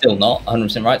it's still not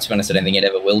 100% right. To be honest, I don't think it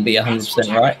ever will be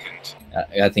 100% right.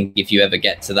 I think if you ever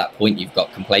get to that point, you've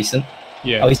got complacent.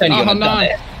 Yeah. Oh, he's only gonna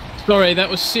Sorry, that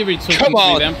was Siri talking to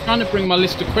me there. I'm trying to bring my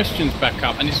list of questions back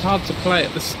up, and it's hard to play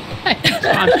at the same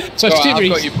time. So Siri,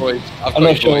 I've got you, boys. I'm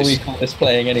not sure we call this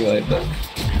playing anyway, but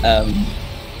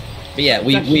yeah,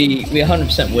 we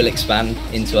 100% will expand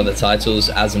into other titles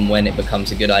as and when it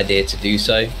becomes a good idea to do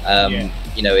so.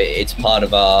 You know, it's part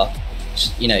of our,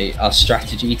 you know, our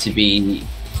strategy to be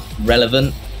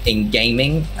relevant in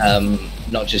gaming,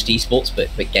 not just esports,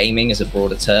 but gaming as a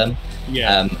broader term.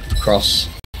 Across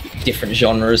different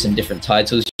genres and different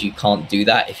titles. You can't do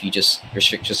that if you just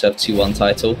restrict yourself to one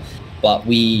title. But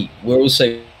we're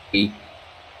also,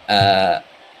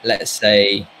 let's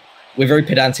say, we're very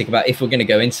pedantic about, if we're going to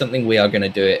go into something, we are going to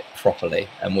do it properly,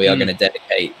 and we are going to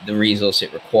dedicate the resource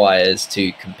it requires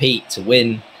to compete, to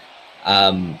win,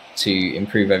 to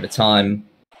improve over time.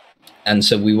 And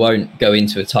so we won't go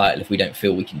into a title if we don't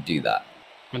feel we can do that.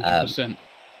 100%.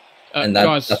 And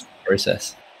that's the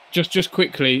process. Just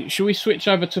quickly, should we switch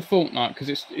over to Fortnite, because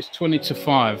it's 20 to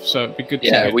 5, so it'd be good.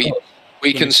 Yeah,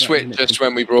 we can switch just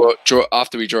when we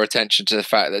after we draw attention to the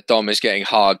fact that Dom is getting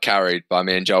hard carried by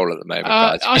me and Joel at the moment.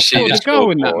 Guys. I scored a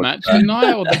goal in that match, didn't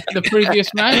I? Or the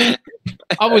previous match,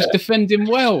 I was defending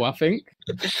well, I think.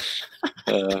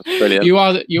 Brilliant.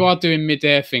 You are doing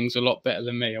mid-air things a lot better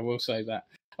than me. I will say that.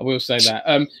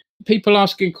 People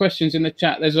asking questions in the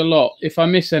chat. There's a lot. If I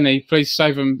miss any, please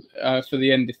save them for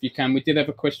the end if you can. We did have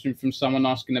a question from someone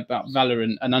asking about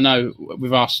Valorant, and I know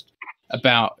we've asked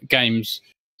about games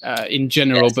in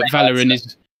general, but Valorant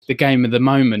is the game of the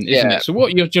moment, isn't it? So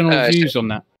what are your general views on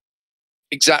that?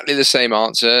 Exactly the same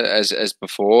answer as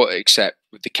before, except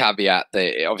with the caveat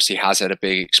that it obviously has had a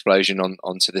big explosion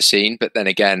onto the scene. But then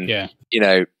again, you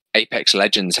know, Apex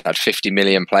Legends had 50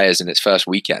 million players in its first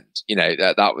weekend. You know,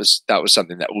 that was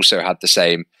something that also had the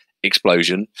same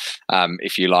explosion,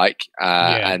 if you like.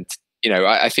 And you know,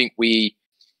 I think we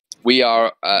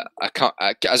are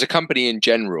as a company in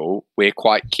general, we're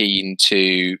quite keen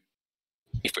to,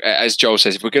 as Joel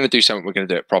says, if we're going to do something, we're going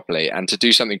to do it properly. And to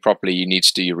do something properly, you need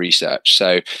to do your research.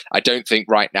 So I don't think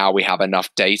right now we have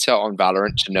enough data on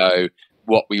Valorant to know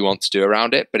what we want to do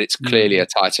around it, but it's clearly a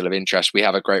title of interest. We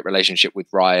have a great relationship with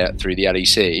Riot through the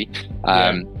LEC,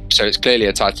 so it's clearly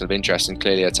a title of interest and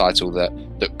clearly a title that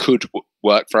could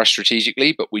work for us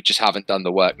strategically, but we just haven't done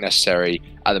the work necessary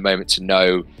at the moment to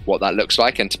know what that looks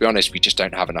like. And to be honest, we just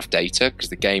don't have enough data because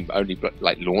the game only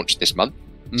launched this month.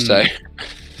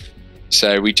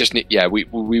 So we just need,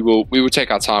 we will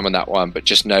take our time on that one, but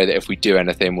just know that if we do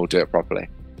anything, we'll do it properly.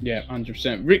 Yeah,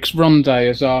 100%. Rick's Ronde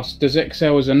has asked, does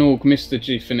Excel as an org miss the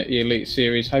Gfinity Elite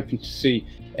Series, hoping to see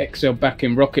Excel back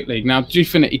in Rocket League? Now,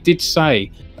 Gfinity did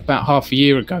say about half a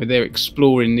year ago they're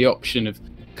exploring the option of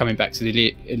coming back to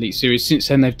the Elite Series. Since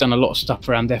then, they've done a lot of stuff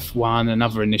around F1 and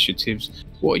other initiatives.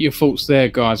 What are your thoughts there,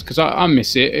 guys? Because I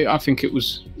miss it. I think it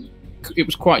was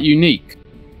quite unique.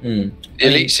 The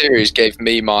Elite Series gave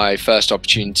me my first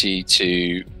opportunity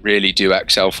to really do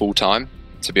Excel full time,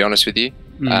 to be honest with you.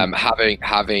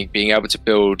 Being able to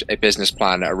build a business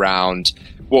plan around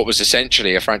what was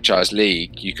essentially a franchise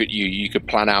league. You could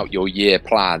plan out your year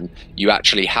plan. You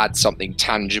actually had something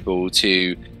tangible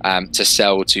to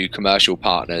sell to commercial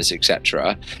partners,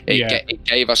 etc. It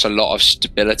gave us a lot of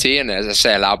stability, and as I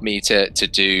say, allowed me to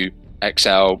do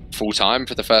Excel full time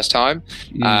for the first time.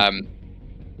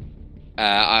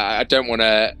 I don't want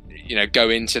to go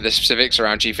into the specifics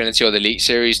around Gfinity or the Elite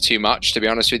Series too much, to be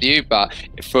honest with you, but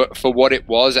for what it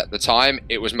was at the time,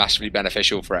 it was massively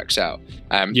beneficial for Excel.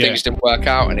 Things didn't work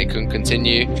out and it couldn't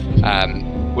continue.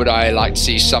 Would I like to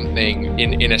see something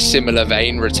in a similar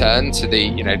vein return to the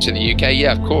to the UK?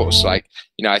 Yeah, of course. I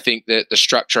think that the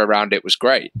structure around it was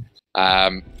great,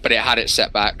 but it had its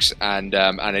setbacks and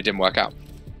it didn't work out.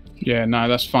 Yeah, no,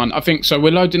 that's fine. I think so.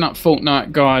 We're loading up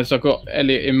Fortnite, guys. I've got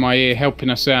Elliot in my ear helping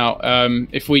us out.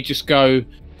 If we just go,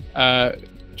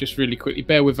 just really quickly,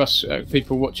 bear with us,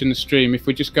 people watching the stream. If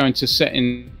we just go into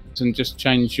settings and just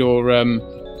change your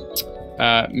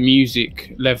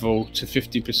music level to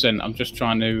 50%. I'm just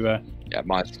trying to... yeah,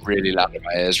 mine's really loud in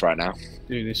my ears right now.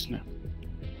 Do this now.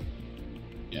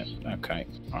 Yeah, okay.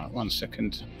 All right, 1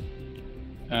 second.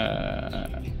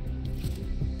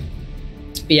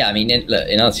 Yeah, I mean, in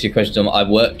answer to your question, Tom, I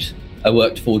worked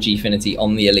for Gfinity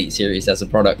on the Elite Series as a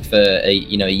product for a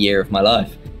year of my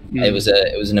life. It was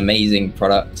an amazing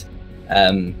product.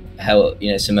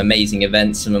 Some amazing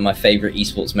events. Some of my favorite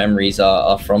esports memories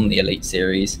are from the Elite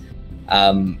Series.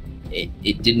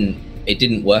 It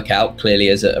didn't work out clearly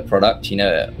as a product.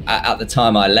 At the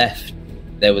time I left,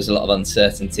 there was a lot of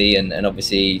uncertainty, and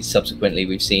obviously subsequently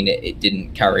we've seen it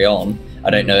didn't carry on. I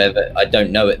don't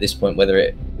know at this point whether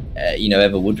it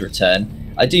ever would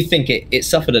return. I do think it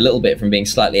suffered a little bit from being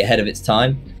slightly ahead of its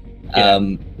time,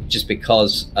 just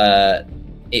because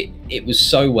it was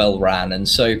so well ran and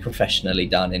so professionally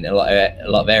done in a lot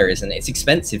of areas, and it's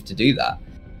expensive to do that.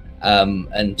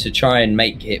 And to try and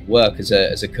make it work as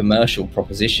a commercial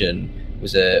proposition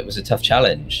was a tough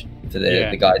challenge for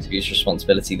the guys whose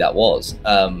responsibility that was.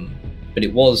 But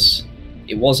it was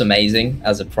amazing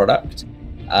as a product.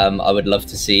 I would love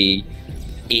to see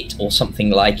it or something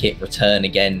like it return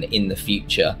again in the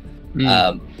future,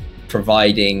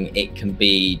 providing it can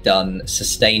be done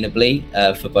sustainably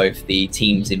for both the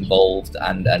teams involved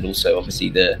and also obviously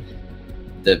the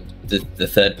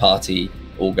third party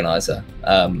organizer,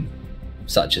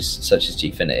 such as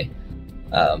Gfinity.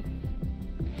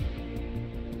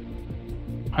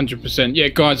 100%. Yeah,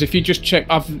 guys, if you just check,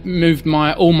 I've moved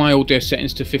all my audio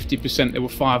settings to 50%. There were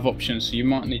 5 options, so you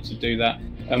might need to do that.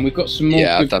 And we've got some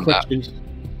more good questions. That.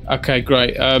 Okay,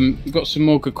 great. We've got some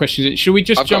more good questions. Should we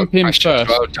just jump in first?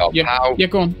 Well, Tom. Yeah,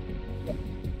 go on.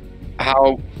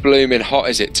 How blooming hot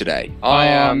is it today? I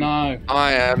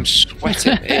am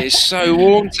sweating. It is so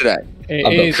warm today.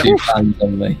 It is. I've got 2 fans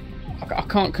on me. I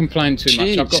can't complain too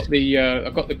much. I've got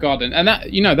the garden, and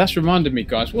that's reminded me,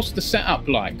 guys. What's the setup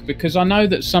like? Because I know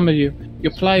that some of your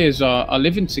players are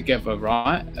living together,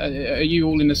 right? Are you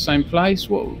all in the same place?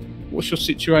 What's your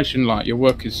situation like? Your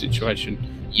working situation?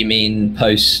 You mean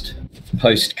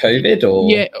post-COVID, or?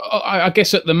 Yeah, I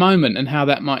guess at the moment, and how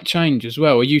that might change as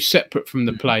well. Are you separate from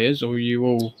the players, or are you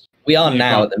all? We are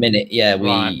now at the minute. Yeah,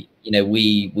 we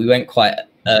went quite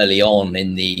early on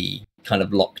in the kind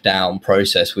of lockdown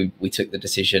process. We took the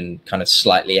decision kind of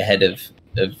slightly ahead of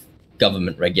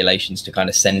government regulations to kind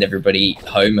of send everybody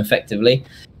home effectively,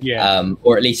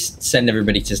 or at least send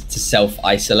everybody to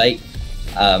self-isolate.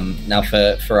 Now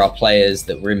for our players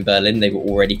that were in Berlin, they were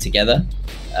already together,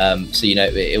 so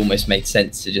it almost made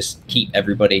sense to just keep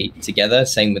everybody together.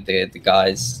 Same with the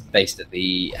guys based at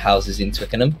the houses in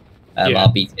Twickenham, our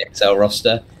BTXL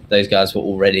roster. Those guys were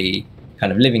already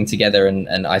kind of living together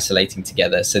and isolating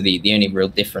together. So the only real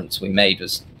difference we made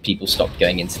was people stopped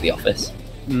going into the office.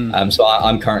 So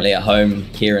I'm currently at home.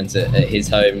 Kieran's at his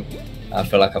home. I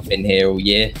feel like I've been here all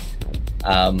year.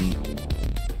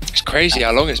 It's crazy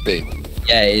how long it's been.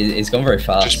 Yeah, it's gone very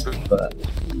fast. But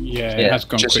yeah, it has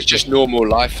gone quickly. Just normal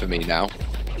life for me now.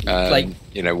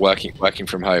 You know, working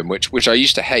from home, which I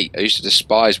used to hate. I used to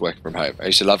despise working from home. I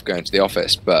used to love going to the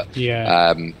office, but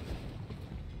so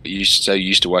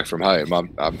used to work from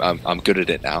home. I'm good at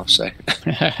it now. So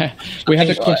we had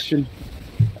a question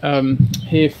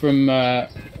here from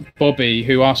Bobby,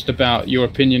 who asked about your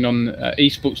opinion on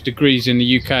esports degrees in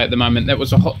the UK at the moment. That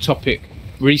was a hot topic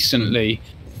recently.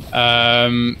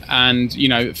 And you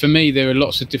know, for me, there are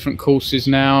lots of different courses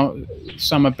now.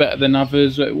 Some are better than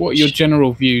others. What are your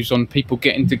general views on people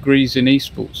getting degrees in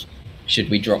esports? Should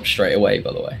we drop straight away,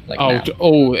 by the way? Like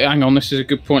hang on, this is a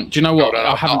good point. Do you know what?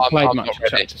 I haven't played much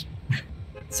chapters.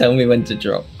 Tell me when to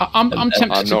drop. I'm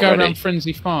tempted to go around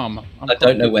Frenzy Farm. I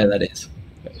don't know where that is.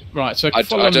 Right, so I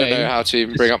don't know how to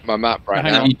even bring up my map right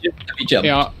now. Have you jumped?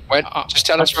 Yeah, just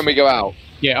tell us when we go out.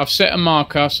 Yeah, I've set a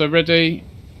marker. So ready?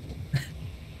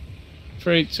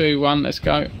 3, 2, 1. Let's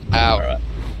go. Out. Right.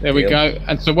 There we go.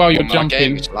 And so while you're jumping,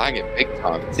 game is lagging big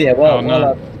time. So yeah, while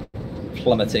I'm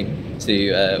plummeting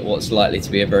to what's likely to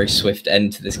be a very swift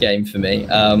end to this game for me.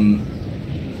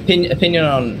 Opinion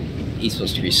on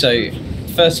esports degrees. So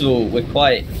first of all, we're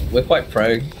quite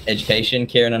pro education.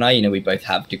 Kieran and I, you know, we both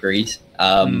have degrees,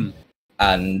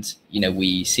 and you know,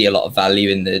 we see a lot of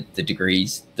value in the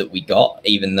degrees that we got,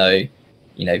 even though,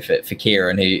 you know, for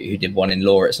Kieran, who did one in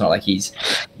law, it's not like he's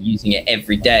using it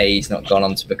every day. He's not gone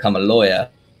on to become a lawyer.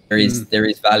 There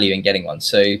is value in getting one.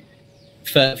 So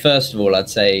first of all, I'd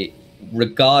say,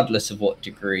 regardless of what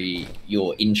degree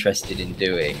you're interested in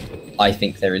doing, I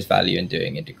think there is value in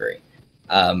doing a degree.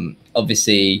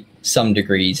 Obviously, some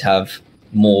degrees have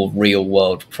more real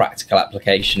world practical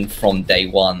application from day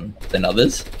one than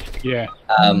others. Yeah.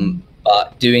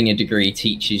 But doing a degree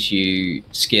teaches you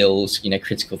skills, you know,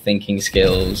 critical thinking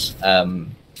skills,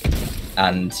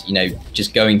 and, you know,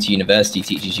 just going to university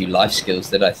teaches you life skills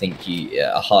that I think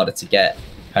are harder to get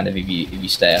kind of if you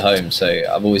stay at home. So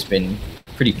I've always been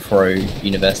pretty pro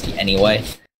university anyway.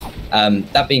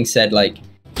 That being said, like,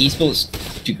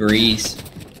 esports degrees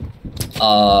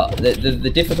are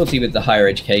the difficulty with the higher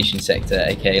education sector,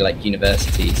 aka like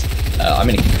universities. I'm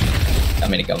in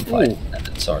a gunfight.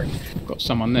 Sorry, got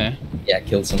someone there. Yeah,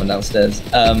 killed someone downstairs.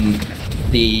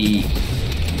 The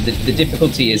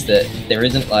difficulty is that there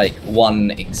isn't like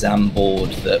one exam board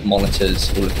that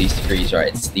monitors all of these degrees, right?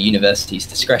 It's the university's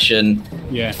discretion.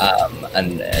 Yeah.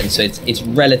 And so it's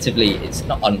relatively, it's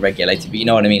not unregulated, but you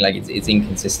know what I mean? Like it's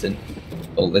inconsistent.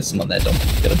 Oh, there's someone there, Dom.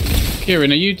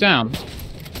 Kieran, are you down?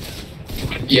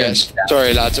 Yes.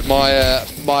 Sorry, lads.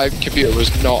 My computer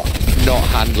was not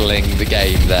handling the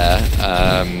game there.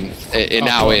 It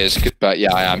now is, but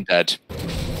yeah, I am dead.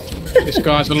 This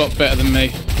guy's a lot better than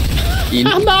me.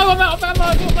 Oh no, I'm out of ammo.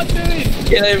 What am I doing?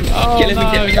 Kill him. Oh, Kill him no,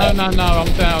 and get me no, up. no, I'm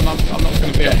down. I'm not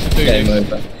going to be able to do Game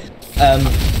this. over.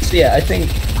 So yeah, I think,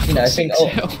 you know, I think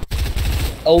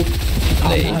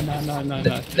ultimately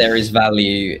there is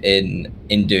value in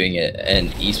doing an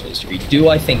esports degree. Do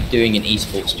I think doing an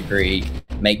esports degree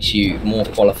makes you more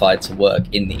qualified to work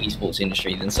in the esports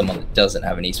industry than someone that doesn't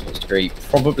have an esports degree?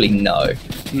 Probably no.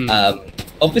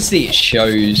 Obviously, it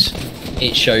shows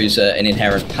an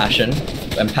inherent passion,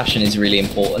 and passion is really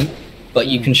important. But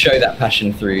you can show that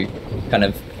passion through kind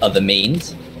of other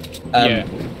means.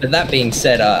 But that being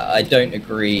said, I don't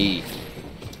agree.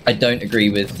 I don't agree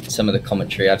with some of the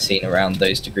commentary I've seen around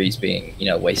those degrees being, you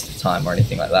know, a waste of time or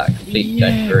anything like that. I completely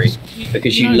don't agree,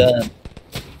 because you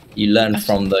learn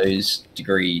from those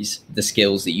degrees the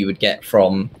skills that you would get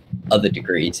from other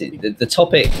degrees. The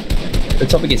topic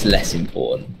is less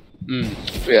important.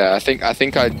 Yeah, I think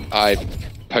I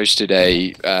posted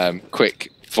a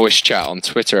quick voice chat on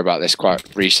Twitter about this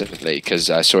quite recently, because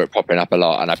I saw it popping up a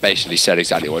lot, and I basically said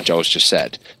exactly what Joel's just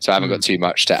said. So I haven't got too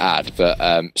much to add, but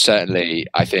certainly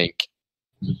I think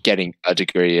getting a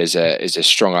degree is a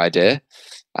strong idea.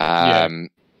 And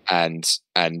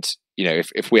you know,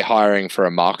 if we're hiring for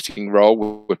a marketing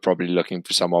role, we're probably looking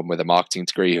for someone with a marketing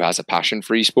degree who has a passion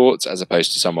for esports, as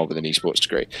opposed to someone with an esports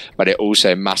degree. But it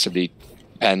also massively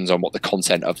depends on what the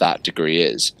content of that degree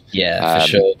is. Yeah, for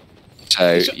sure.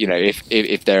 So, you know,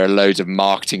 if there are loads of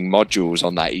marketing modules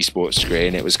on that esports degree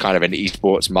and it was kind of an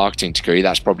esports marketing degree,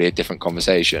 that's probably a different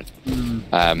conversation.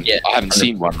 I haven't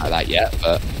seen one like that yet,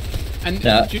 but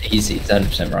easy, it's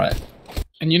 100% right.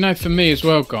 And you know, for me as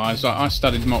well, guys, I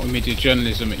studied multimedia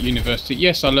journalism at university.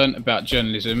 Yes, I learned about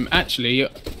journalism. Actually,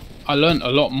 I learned a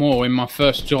lot more in my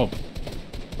first job.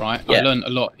 Right, I learned a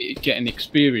lot getting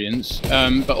experience,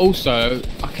 but also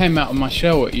I came out of my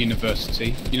shell at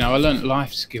university. You know, I learned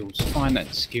life skills,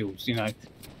 finance skills. You know,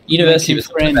 University was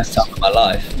the best time of my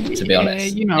life, to be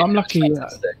honest. You know, I'm lucky.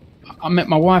 I met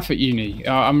my wife at uni.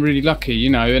 I'm really lucky, you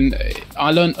know, and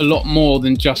I learned a lot more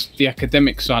than just the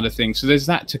academic side of things. So there's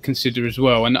that to consider as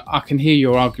well. And I can hear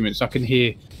your arguments. I can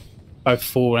hear both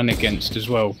for and against as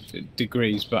well,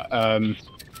 degrees. But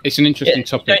it's an interesting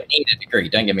topic. You don't need a degree,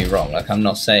 don't get me wrong. Like, I'm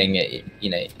not saying it, you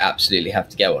know, absolutely have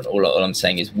to get one. All I'm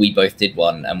saying is we both did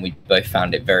one and we both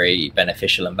found it very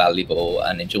beneficial and valuable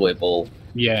and enjoyable.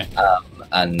 Yeah.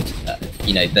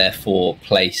 You know, therefore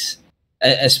place,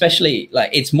 especially, like,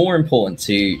 it's more important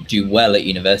to do well at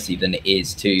university than it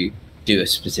is to do a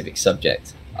specific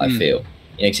subject, I feel.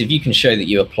 You know, because if you can show that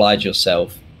you applied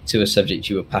yourself to a subject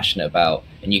you were passionate about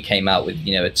and you came out with,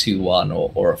 you know, a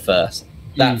 2-1 or a first,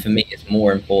 that for me is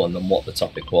more important than what the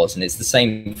topic was. And it's the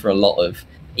same for a lot of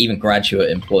even graduate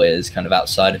employers kind of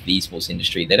outside of the esports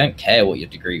industry. They don't care what your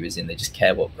degree was in, they just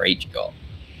care what grade you got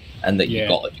and that you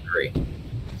got a degree.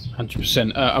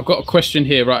 100%. I've got a question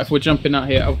here, right? If we're jumping out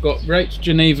here, I've got Rach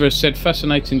Geneva has said,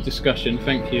 fascinating discussion,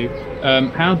 thank you.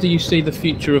 How do you see the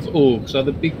future of orgs? Are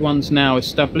the big ones now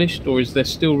established, or is there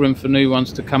still room for new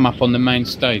ones to come up on the main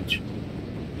stage?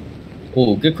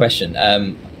 Oh, good question.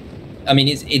 I mean,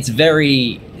 it's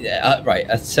very right.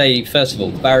 I'd say, first of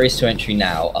all, the barriers to entry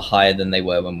now are higher than they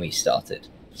were when we started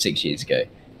 6 years ago.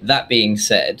 That being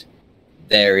said,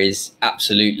 there is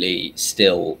absolutely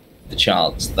still the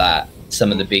chance that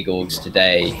some of the big orgs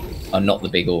today are not the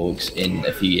big orgs in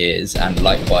a few years, and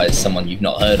likewise, someone you've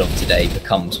not heard of today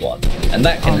becomes one, and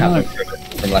that can happen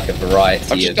from like a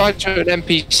variety. I've just died to an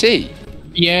NPC.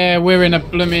 Yeah, we're in a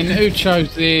blooming. Who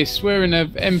chose this? We're in a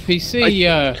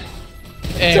NPC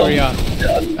area.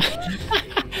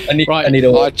 I need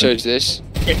a weapon. I chose this.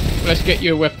 Let's get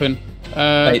you a weapon.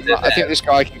 I think this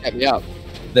guy can get me up.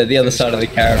 They're the other side of the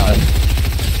caravan.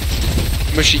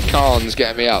 Mushy Khan's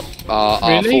getting me up.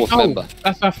 Our Really? fourth member.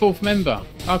 That's our fourth member.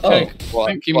 Okay.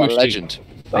 Thank you, what Mushy. a legend.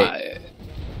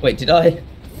 Wait, did I?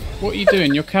 What are you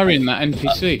doing? You're carrying that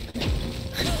NPC.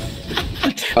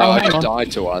 I hang just on.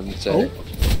 died to one. So.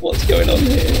 What's going on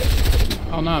here?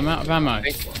 Oh no, I'm out of ammo. I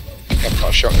think I've got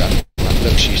a shotgun. That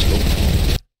looks useful.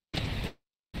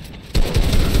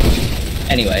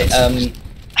 Anyway,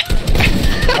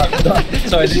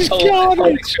 sorry, This is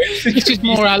carnage. This is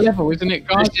more our level, isn't it,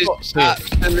 guys? This is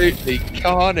absolutely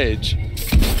carnage.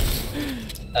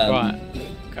 Right.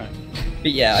 Okay.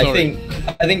 But yeah, Sorry.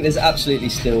 I think there's absolutely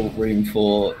still room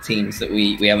for teams that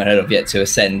we haven't heard of yet to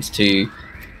ascend to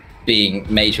being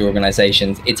major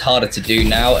organizations. It's harder to do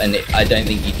now, and I don't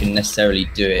think you can necessarily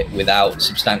do it without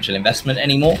substantial investment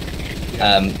anymore.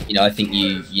 You know, I think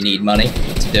you need money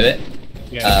to do it.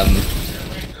 Yeah.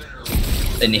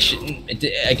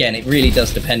 Again, it really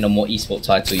does depend on what esport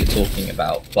title you're talking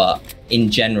about, but in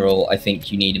general, I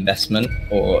think you need investment,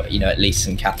 or, you know, at least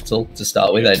some capital to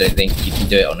start with. I don't think you can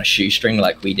do it on a shoestring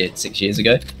like we did 6 years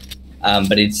ago,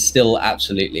 but it's still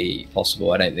absolutely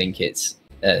possible. I don't think it's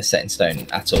set in stone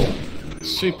at all.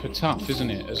 It's super tough, isn't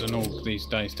it, as an org these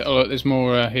days? Oh, look, there's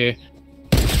more here.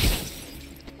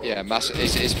 Yeah,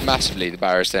 it's massively, the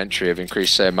barriers to entry have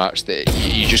increased so much that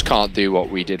you just can't do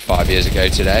what we did 5 years ago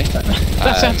today.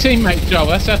 That's our teammate, Joel.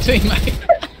 That's our teammate.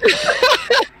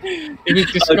 He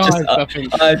was disguised, I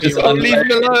think. Leave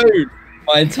him alone.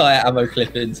 My entire ammo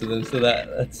clip into them, so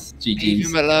that's GG's. Leave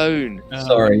him alone.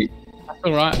 Sorry. That's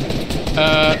all right.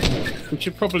 We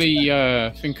should probably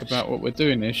think about what we're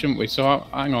doing here, shouldn't we? So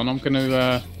hang on, I'm going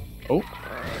to.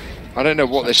 I don't know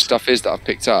what this stuff is that I've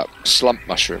picked up. Slump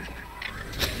mushroom.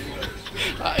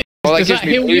 Well, does that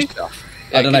heal you? Stuff.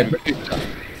 I don't know.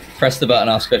 Press the button,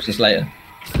 ask questions later.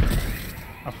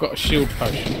 I've got a shield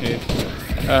potion here.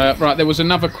 Right, there was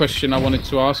another question I wanted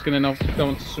to ask, and then I'll go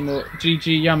on to some more.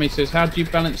 GG Yummy says, how do you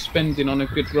balance spending on a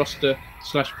good roster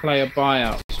 / player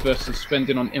buyouts versus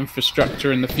spending on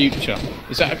infrastructure in the future?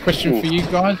 Is that a question for you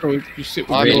guys, or you sit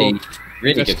with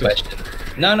really good question?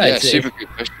 No, yeah, it's super good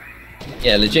question.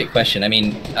 Yeah, legit question. I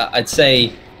mean, I'd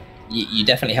say you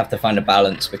definitely have to find a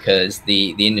balance, because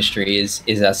the industry is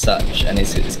as such, and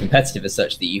is competitive as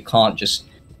such, that you can't just,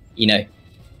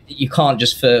 you can't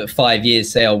just for 5 years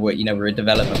say, oh, we're a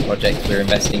development project, we're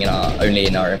investing only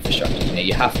in our infrastructure.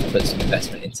 You have to put some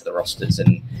investment into the rosters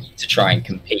and to try and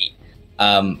compete.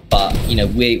 But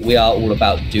we are all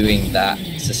about doing that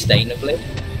sustainably.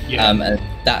 Yeah. And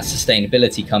that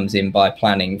sustainability comes in by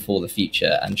planning for the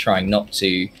future and trying not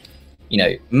to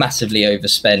massively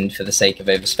overspend for the sake of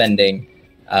overspending,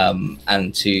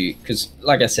 because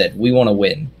like I said, we want to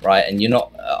win, right? And you're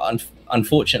not,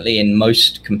 unfortunately, in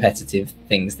most competitive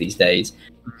things these days,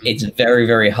 it's very,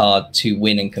 very hard to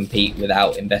win and compete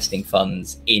without investing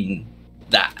funds in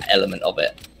that element of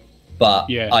it. But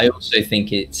yeah. I also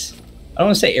think it's, don't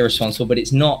want to say irresponsible, but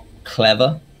it's not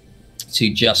clever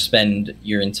to just spend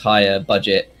your entire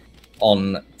budget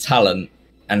on talent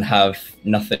and have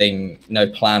no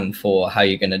plan for how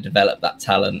you're going to develop that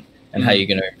talent and how you're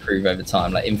going to improve over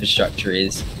time. Like, infrastructure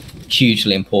is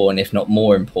hugely important, if not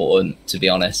more important, to be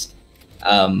honest.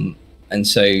 And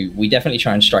so we definitely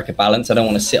try and strike a balance. I don't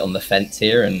want to sit on the fence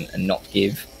here and not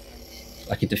give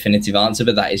like a definitive answer,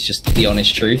 but that is just the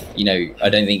honest truth. You know, I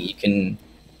don't think you can.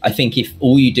 I think if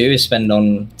all you do is spend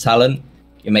on talent,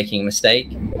 you're making a mistake.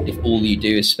 If all you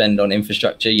do is spend on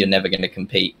infrastructure, you're never going to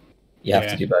compete. You have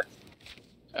to do both.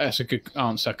 That's a good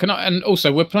answer. And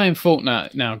also, we're playing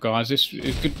Fortnite now, guys. This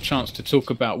is a good chance to talk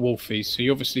about Wolfiez. So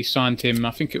you obviously signed him,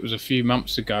 I think it was a few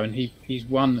months ago, and he's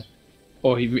won,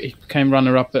 or he became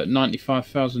runner-up at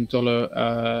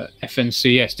 $95,000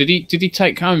 FNCS. Did he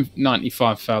take home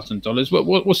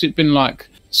 $95,000? What's it been like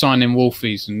signing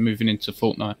Wolfiez and moving into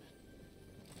Fortnite?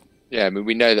 Yeah, I mean,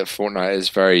 we know that Fortnite is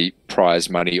very prize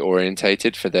money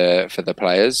orientated for the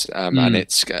players, and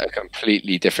it's a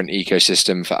completely different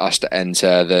ecosystem for us to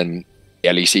enter than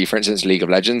LEC, for instance, League of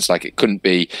Legends. Like, it couldn't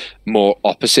be more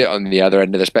opposite on the other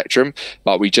end of the spectrum.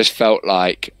 But we just felt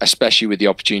like, especially with the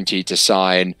opportunity to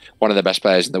sign one of the best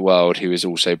players in the world who is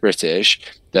also British,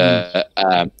 that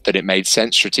it made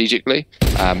sense strategically,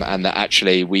 and that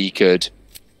actually we could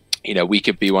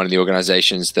be one of the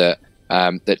organizations that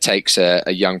takes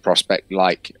a young prospect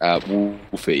like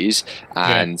Wolfiez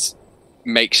and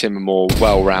makes him a more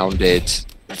well-rounded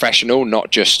professional,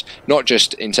 not just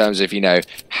in terms of, you know,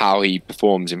 how he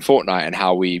performs in Fortnite and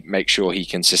how we make sure he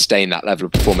can sustain that level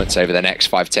of performance over the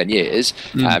next 5-10 years,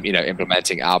 you know,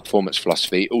 implementing our performance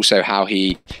philosophy, also how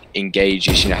he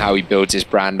engages, you know, how he builds his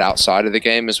brand outside of the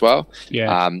game as well.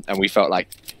 And we felt like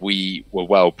we were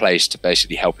well placed to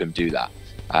basically help him do that.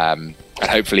 And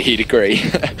hopefully he'd agree,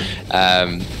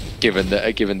 given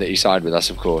that he signed with us,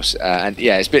 of course. And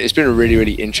yeah, it's been a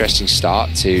really interesting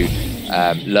start to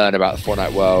learn about the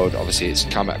Fortnite world. Obviously, it's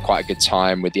come at quite a good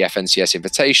time with the FNCS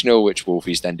Invitational, which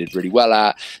Wolfiez then did really well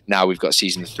at. Now we've got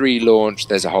Season 3 launched.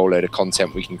 There's a whole load of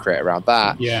content we can create around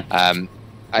that.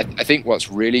 I think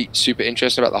what's really super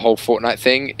interesting about the whole Fortnite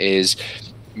thing is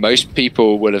most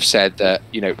people would have said that,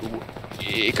 you know,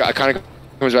 it kind of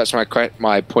comes back to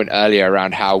my point earlier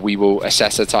around how we will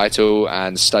assess a title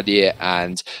and study it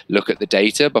and look at the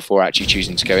data before actually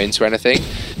choosing to go into anything.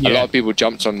 A lot of people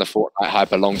jumped on the Fortnite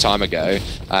hype a long time ago.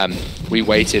 We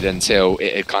waited until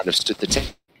it had kind of stood the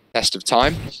test of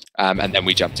time, and then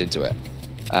we jumped into it.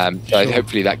 So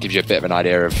hopefully that gives you a bit of an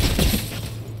idea of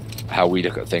how we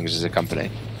look at things as a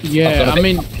company. Yeah, I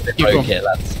mean, I'm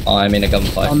in a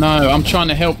gunfight. Oh no, I'm trying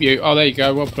to help you. Oh, there you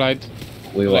go. Well played.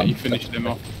 We won. You finished them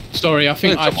off. Sorry, I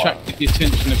think I attracted the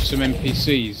attention of some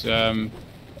NPCs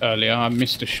earlier. I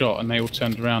missed a shot and they all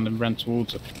turned around and ran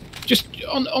towards it. Just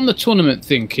on the tournament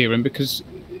thing, Kieran, because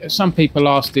some people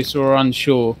ask this or are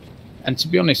unsure, and to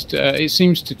be honest, it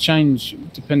seems to change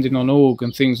depending on org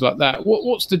and things like that.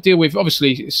 What's the deal with,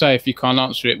 obviously, say if you can't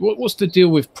answer it, what's the deal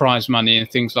with prize money and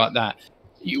things like that?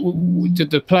 Do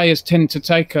the players tend to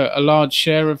take a large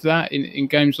share of that in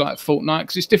games like Fortnite?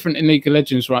 Because it's different in League of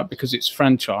Legends, right, because it's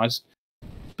franchise.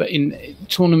 But in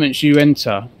tournaments you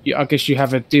enter, I guess you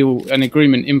have an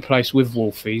agreement in place with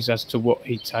Wolfiez as to what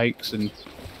he takes and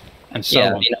so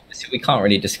on. I mean, obviously we can't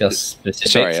really discuss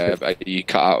specifics. Sorry, you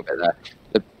cut out a bit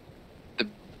there.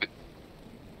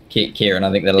 Kieran,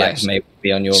 I think the lag may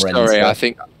be on your end. Sorry, I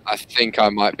think I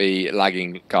might be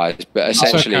lagging, guys. But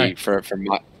essentially, from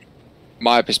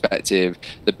my perspective,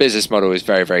 the business model is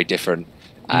very different.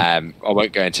 I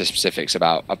won't go into specifics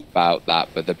about that,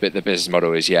 but the business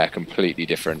model is completely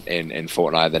different in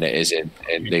Fortnite than it is in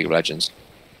League of Legends.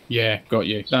 Yeah, got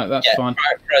you. That's fine.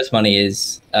 Prize money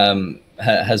is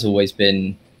has always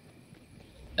been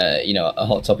a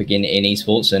hot topic in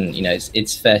esports, and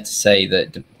it's fair to say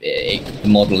that the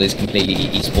model is completely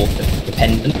esports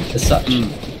dependent as such.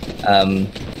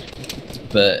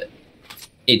 But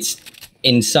it's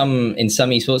in some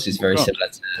esports it's very similar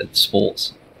to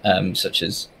sports. Such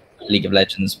as League of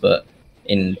Legends, but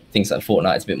in things like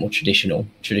Fortnite, it's a bit more traditional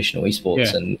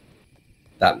esports, and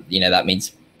that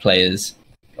means players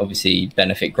obviously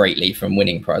benefit greatly from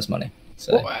winning prize money.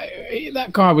 So that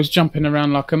guy was jumping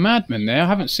around like a madman there. I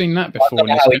haven't seen that before. I don't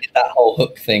know how he did that whole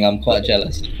hook thing. I'm quite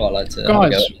jealous. I'd quite like to.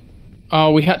 Guys,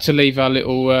 we had to leave our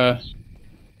little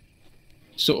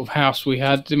sort of house we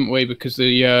had, didn't we? Because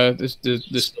the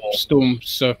storm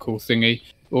circle thingy.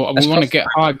 Well, we want to get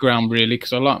high ground really,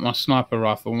 because I like my sniper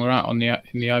rifle, and we're out in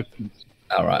the open.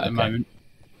 All right, at the moment.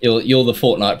 You're the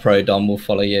Fortnite pro, Dom. We'll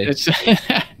follow you. It's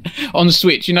on the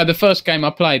Switch. The first game I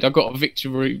played, I got a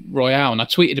victory royale, and I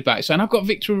tweeted about it saying I got a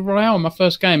victory royale in my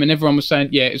first game, and everyone was saying,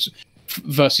 yeah, it's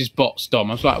versus bots,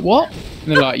 Dom. I was like, what?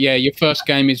 And they're like, yeah, your first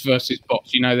game is versus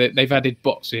bots. You know, they've added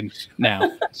bots in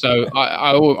now. So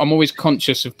I'm always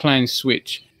conscious of playing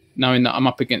Switch, knowing that I'm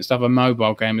up against other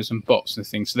mobile gamers and bots and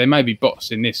things. So there may be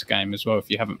bots in this game as well if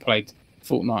you haven't played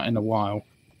Fortnite in a while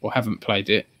or haven't played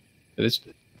it. But there's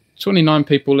 29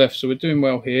 people left, so we're doing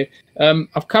well here.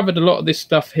 I've covered a lot of this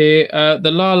stuff here.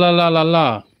 The la la la la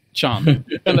la chant.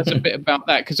 Tell us a bit about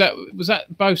that, because was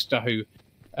that Boaster who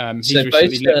he's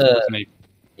recently left, wasn't he?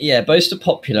 Yeah, Boaster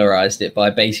popularised it by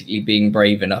basically being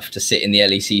brave enough to sit in the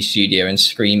LEC studio and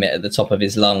scream it at the top of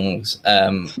his lungs.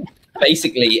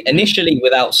 Basically, initially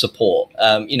without support.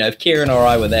 You know, if Kieran or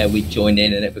I were there, we'd join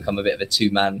in and it'd become a bit of a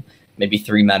 2-man, maybe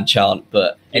 3-man chant.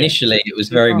 But initially, it was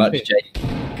very much Jake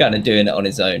kind of doing it on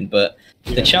his own. But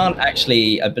the chant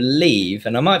actually, I believe,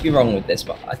 and I might be wrong with this,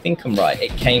 but I think I'm right.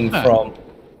 It came from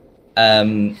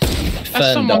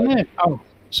That's someone there. Oh,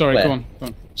 sorry, go on.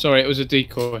 Sorry, it was a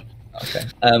decoy. Okay.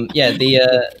 Yeah,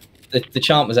 the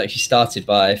chant was actually started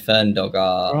by Ferndog,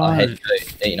 our head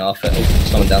coach. You know,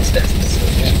 someone downstairs.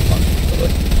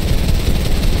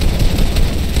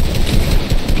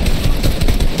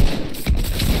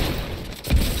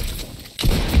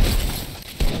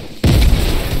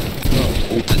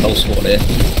 Whole squad here.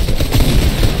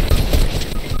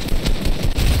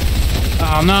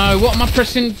 Oh no, what am I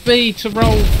pressing B to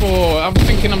roll for? I'm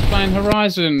thinking I'm playing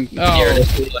Horizon. Oh, here it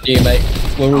is, on you, mate.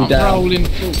 We're all down. Rolling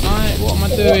Fortnite. What am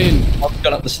I doing? I've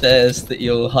gone up the stairs that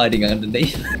you're hiding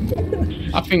underneath.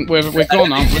 I think we're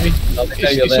gone, aren't we?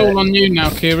 It's all on you now,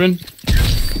 Kieran.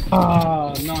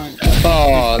 Oh, nice.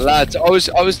 Oh, lads, I was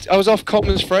off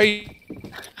comms for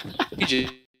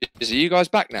ages. Are you guys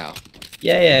back now?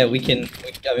 Yeah, we can.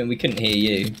 I mean, we couldn't hear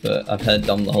you, but I've heard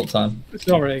Dom the whole time.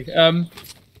 Sorry.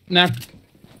 Now,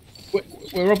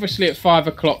 we're obviously at 5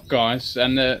 o'clock, guys,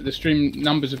 and the stream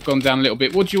numbers have gone down a little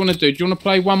bit. What do you want to do? Do you want to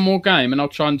play one more game, and I'll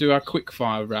try and do our quick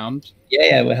fire round?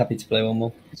 Yeah, we're happy to play one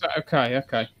more. Is that okay?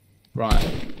 Okay. Right.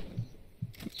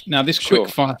 Now, this quick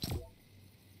fire...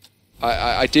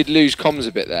 I did lose comms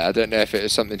a bit there. I don't know if it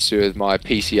was something to do with my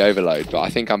PC overload, but I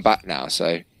think I'm back now,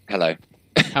 so hello.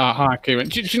 Hi, Kieran.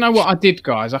 Do you know what I did,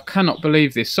 guys? I cannot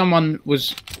believe this. Someone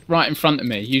was right in front of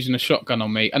me using a shotgun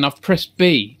on me, and I've pressed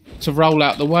B to roll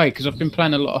out the way because I've been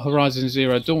playing a lot of Horizon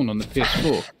Zero Dawn on the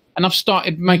PS4, and I've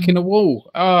started making a wall.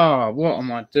 Oh, what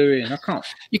am I doing?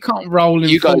 You can't roll in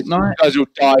Fortnite. You guys all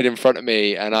died in front of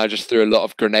me, and I just threw a lot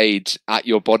of grenades at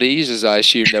your bodies as I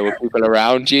assumed there were people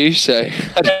around you. So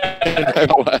I don't know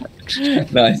what works.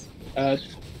 Nice.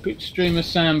 Quick streamer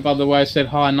Sam, by the way, said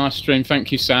hi, nice stream.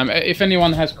 Thank you, Sam. If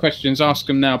anyone has questions, ask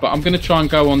them now. But I'm going to try and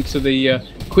go on to the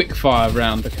quick fire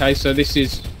round. Okay, so this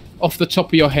is off the top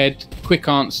of your head, quick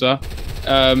answer,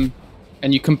 and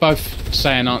you can both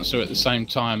say an answer at the same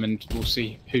time, and we'll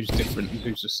see who's different and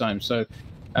who's the same. So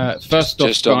first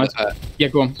off, guys, yeah,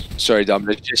 go on. Sorry, Dom.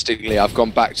 Logistically, I've gone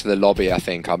back to the lobby. I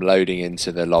think I'm loading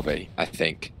into the lobby. I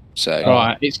think. So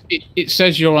right, it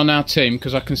says you're on our team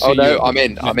because I can see. Oh no, I'm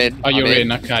in. Oh, you're in.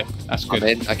 Okay, that's good. I'm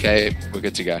in. Okay, we're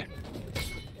good to go.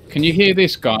 Can you hear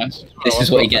this, guys? This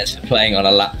is what he gets for playing on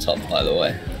a laptop, by the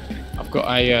way. I've got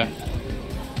a.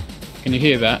 Can you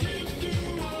hear that?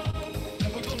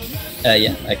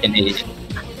 Yeah, I can hear you.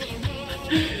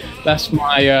 That's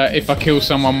my. If I kill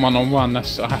someone one-on-one, I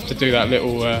have to do that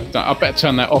little. I better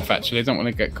turn that off. Actually, I don't want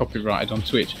to get copyrighted on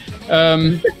Twitch.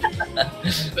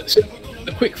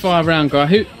 The quick fire round guy.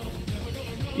 Who's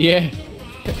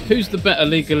the better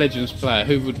League of Legends player?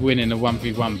 Who would win in a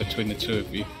 1v1 between the two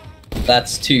of you?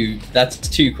 That's two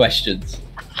questions.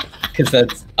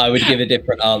 Because I would give a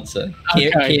different answer.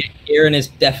 Okay. Kieran is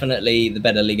definitely the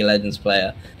better League of Legends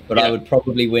player, but I would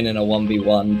probably win in a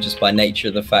 1v1 just by nature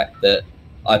of the fact that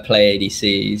I play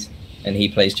ADCs and he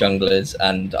plays junglers,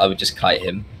 and I would just kite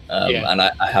him. And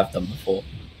I have done before.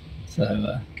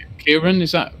 So Kieran,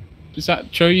 is that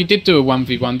true? You did do a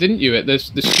 1v1, didn't you, at the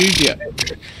studio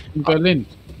in Berlin?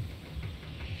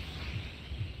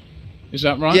 Is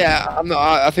that right? Yeah,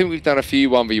 I think we've done a few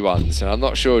 1v1s, and I'm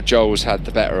not sure Joel's had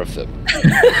the better of them.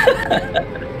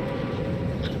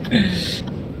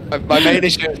 My main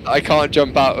issue is I can't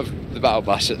jump out of the battle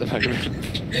bus at the moment.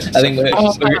 I think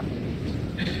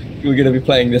we're going to be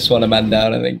playing this one a man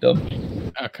down, I think, Dom.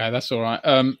 Okay, that's all right.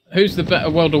 Who's the better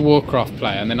World of Warcraft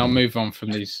player? And then I'll move on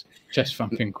from these chest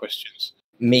thumping questions.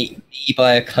 Me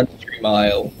by a country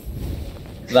mile.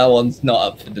 That one's not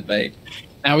up for debate.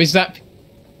 Now, is that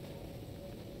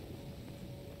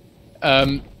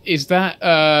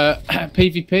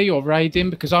PvP or raiding?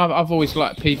 Because I've always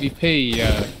liked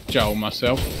PvP, Joel,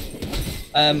 myself.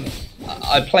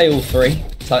 I play all three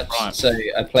types. Right. So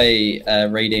I play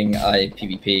raiding, I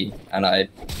PvP, and I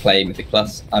play Mythic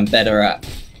Plus. I'm better at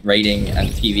raiding and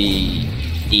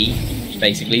PvE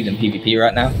basically than PvP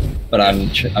right now, but I'm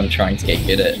trying to get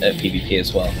good at PvP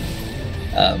as well.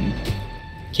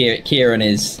 Kieran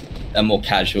is a more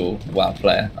casual WoW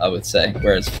player, I would say,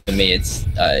 whereas for me it's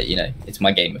it's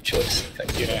my game of choice.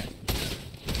 Yeah.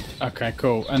 Okay,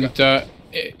 cool. And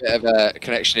bit of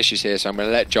connection issues here, so I'm going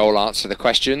to let Joel answer the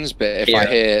questions, but if I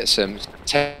hear some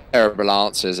terrible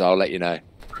answers, I'll let you know.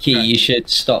 Key, you should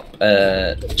stop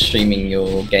streaming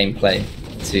your gameplay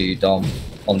to Dom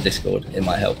on Discord. It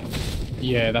might help.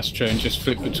 Yeah, that's true. And just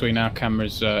flip between our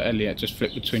cameras, Elliot. Just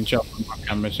flip between Joel and my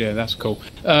cameras. Yeah, that's cool.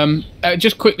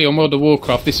 Just quickly on World of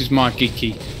Warcraft, this is my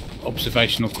geeky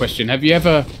observational question. Have you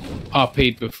ever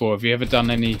RP'd before? Have you ever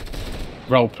done any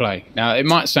role play? Now, it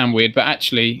might sound weird, but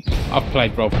actually, I've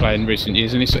played role play in recent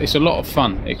years, and it's a lot of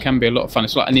fun. It can be a lot of fun.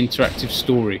 It's like an interactive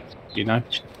story, you know?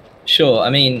 Sure. I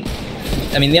mean,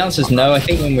 the answer is no. I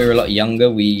think when we were a lot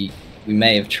younger, we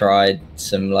may have tried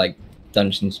some like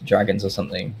Dungeons and Dragons or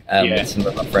something with some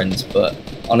of our friends, but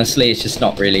honestly, it's just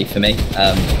not really for me.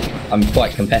 I'm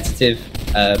quite competitive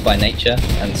by nature,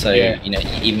 and so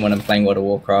even when I'm playing World of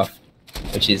Warcraft,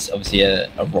 which is obviously a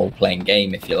role-playing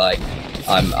game, if you like,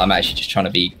 I'm actually just trying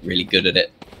to be really good at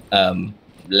it.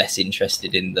 Less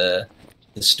interested in the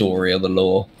story or the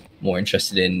lore, more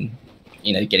interested in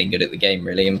getting good at the game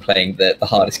really and playing the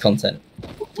hardest content.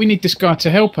 We need this guy to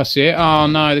help us here. Oh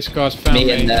no, this guy's found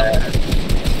me. And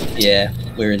yeah,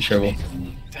 we're in trouble.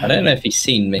 I don't know if he's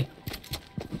seen me.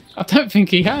 I don't think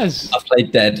he has. I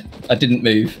played dead. I didn't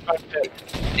move.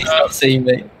 He's not seen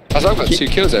me. I've got 2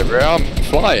 kills over here. I'm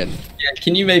flying. Yeah,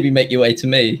 can you maybe make your way to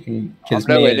me? I'm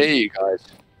nowhere near you guys.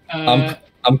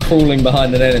 I'm crawling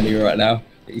behind an enemy right now.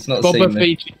 He's not seen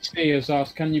me. VGC has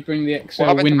asked, can you bring the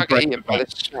Excel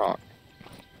windbreaker?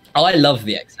 I love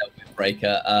the Excel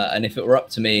windbreaker, and if it were up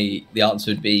to me, the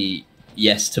answer would be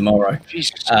yes tomorrow.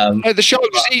 Jesus. No, the shark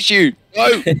sees you.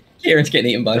 No. Kieran's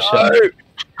getting eaten by a shark.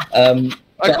 I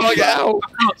can't get out.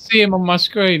 I can't see him on my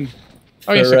screen.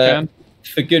 Oh, yes, I can.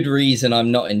 For good reason,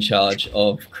 I'm not in charge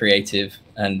of creative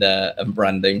and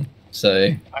branding.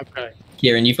 So, okay.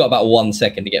 Kieran, you've got about 1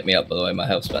 second to get me up. By the way, my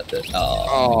health's back there.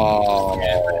 Oh,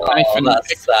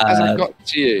 that's sad. Hasn't got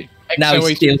to you. Now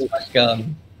he steals my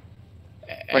gun.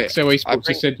 Excel Esports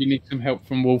has said you need some help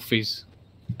from Wolfiez.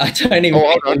 I don't even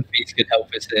think Wolfiez could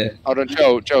help us here. Hold on,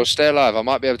 Joel, stay alive. I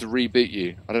might be able to reboot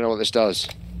you. I don't know what this does.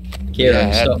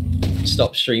 Kieran,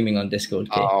 stop streaming on Discord.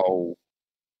 Kieran. Oh.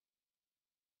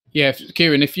 Yeah,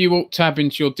 Kieran, if you tab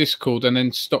into your Discord and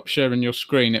then stop sharing your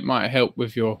screen, it might help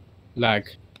with your lag.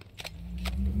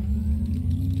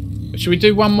 Should we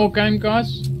do one more game,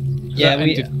 guys? Yeah,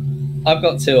 I've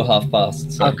got 2 or half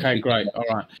past. So okay, great. All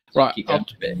right. Right,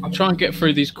 I'll try and get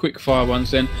through these quick fire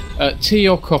ones then. Tea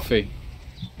or coffee?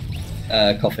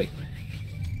 Coffee.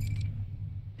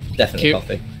 Definitely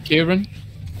coffee. Kieran?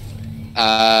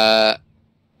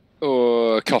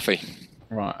 Or coffee.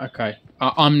 Right, okay.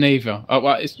 I'm neither.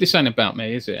 Well, this ain't about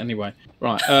me, is it? Anyway,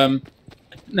 right.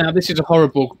 Now, this is a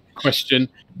horrible question.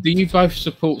 Do you both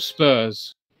support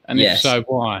Spurs? And if so,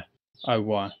 why? Oh,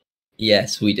 why?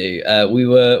 Yes, we do. We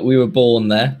were born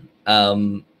there,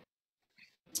 and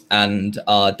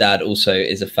our dad also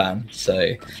is a fan.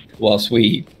 So, whilst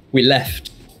we left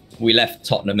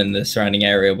Tottenham and the surrounding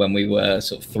area when we were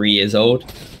sort of 3 years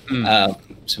old.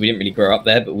 So we didn't really grow up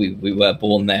there, but we were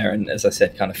born there, and as I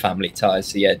said, kind of family ties.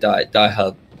 So yeah, die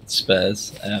hard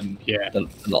Spurs. A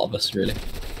lot of us really.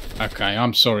 Okay,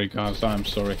 I'm sorry, guys. I'm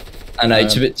sorry. I know.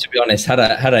 To be honest, had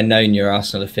I known your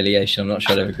Arsenal affiliation, I'm not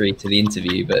sure I'd have agreed to the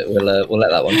interview, but we'll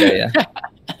let that one go. Yeah.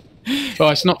 Well,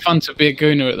 it's not fun to be a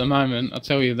Gooner at the moment. I'll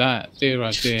tell you that. Dear,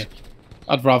 oh dear.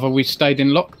 I'd rather we stayed in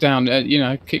lockdown.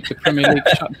 Keep the Premier League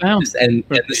shut down. Just end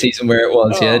the season where it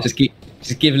was. Yeah, just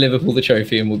give Liverpool the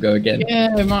trophy and we'll go again.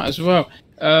 Yeah, might as well.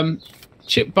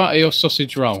 Chip butty or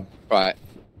sausage roll? Right.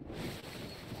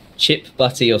 Chip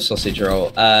butty or sausage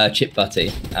roll? Chip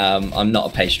butty. I'm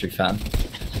not a pastry fan.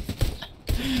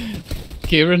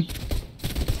 Kieran?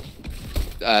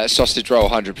 Sausage roll,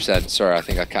 100%. Sorry, I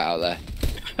think I cut out there.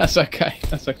 That's okay.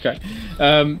 That's okay.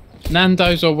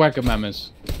 Nando's or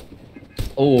Wagamamas?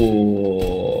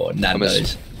 Oh,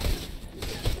 Nando's.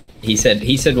 He said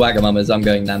Wagamamas. I'm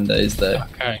going Nando's though.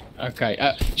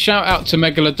 Okay. Shout out to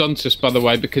Megalodontus, by the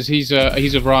way, because he's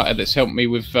a writer that's helped me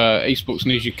with Esports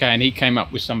News UK, and he came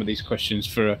up with some of these questions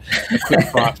for a quick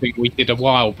fire I think we did a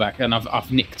while back, and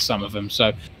I've nicked some of them.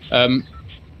 So,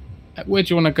 where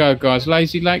do you want to go, guys?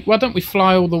 Lazy Lake? Why don't we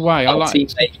fly all the way?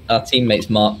 Our teammate's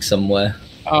marked somewhere.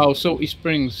 Oh, Salty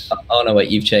Springs. Oh no, wait,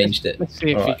 you've changed it. Let's see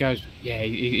if he goes. Yeah,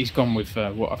 he's gone with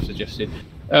what I've suggested.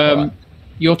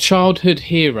 Your childhood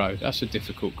hero? That's a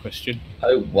difficult question.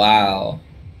 Oh wow.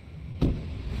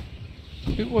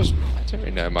 Who was? I don't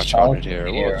really know my childhood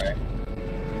hero was.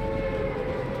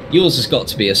 Yours has got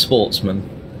to be a sportsman,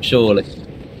 surely.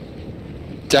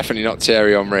 Definitely not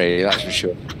Thierry Henry, that's for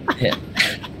sure. Yeah.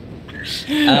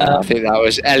 I think that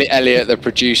was Elliot, the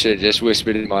producer, just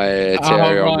whispered in my ear,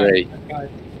 Thierry Henry. Okay.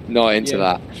 Not into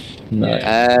that. No.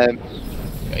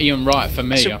 Ian Wright for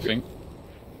me, I think.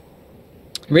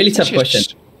 Really tough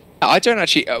question. I don't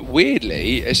actually.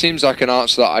 Weirdly, it seems like an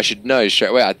answer that I should know straight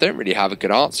away. I don't really have a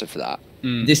good answer for that.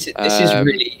 This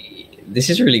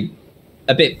is really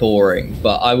a bit boring,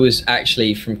 but I was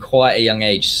actually from quite a young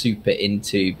age super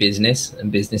into business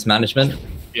and business management.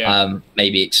 Yeah.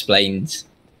 Maybe explains,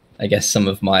 I guess, some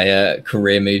of my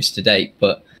career moves to date,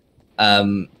 but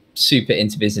super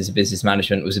into business and business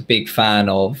management. Was a big fan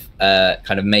of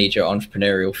kind of major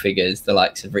entrepreneurial figures, the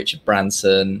likes of Richard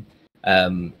Branson.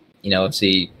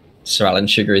 Obviously Sir Alan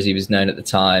Sugar, as he was known at the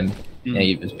time.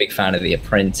 He was a big fan of The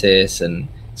Apprentice, and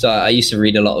so I used to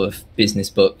read a lot of business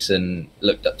books and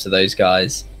looked up to those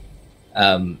guys,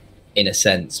 in a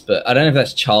sense. But I don't know if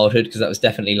that's childhood, because that was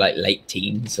definitely like late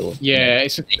teens or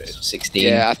it's 16.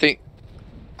 Yeah, I think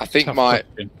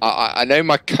I know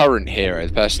my current hero,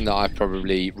 the person that I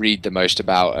probably read the most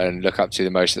about and look up to the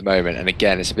most at the moment. And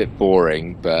again, it's a bit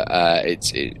boring, but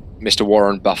it's Mr.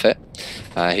 Warren Buffett.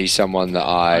 He's someone that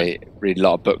I read a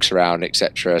lot of books around,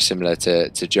 etc., similar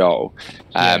to Joel.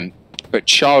 But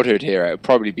childhood hero would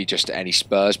probably be just any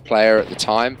Spurs player at the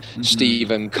time.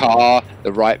 Stephen Carr,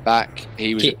 the right back.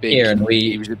 He was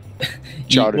he was a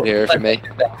childhood hero for me.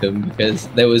 Beckham, because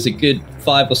there was a good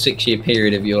 5 or 6 year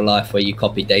period of your life where you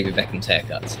copied David Beckham's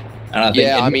haircuts. And I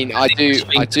think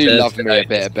I do love me a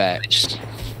bit of Bex.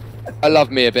 I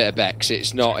love me a bit of Bex.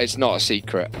 It's not a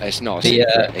secret. It's not a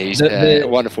secret. He's a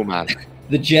wonderful man.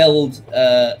 The gelled,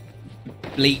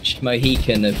 bleached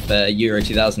Mohican of Euro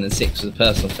 2006 was a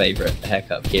personal favourite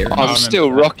haircut here. I'm still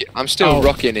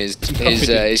rocking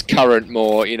his current,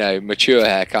 more mature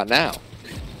haircut now.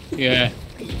 Yeah.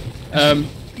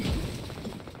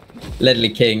 Ledley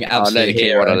King, absolute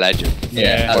hero. What a legend.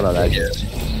 Yeah, what a legend.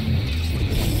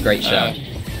 Great show.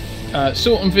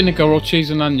 Salt and vinegar or cheese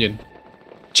and onion?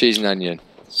 Cheese and onion.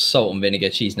 Salt and vinegar,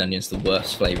 cheese and onion's the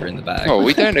worst flavour in the bag. Oh,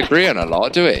 we don't agree on a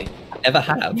lot, do we? Never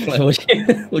have.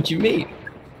 What do you mean?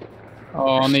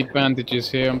 Oh, I need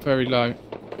bandages here. I'm very low.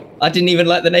 I didn't even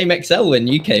like the name Excel when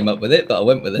you came up with it, but I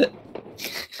went with it.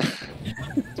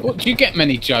 What, do you get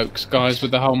many jokes, guys,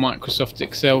 with the whole Microsoft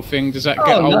Excel thing? Does that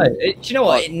get old? No. Do you know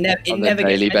what? It never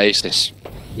daily gets basis.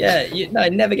 Yeah,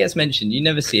 it never gets mentioned. You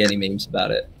never see any memes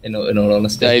about it, in all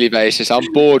honesty. Daily basis.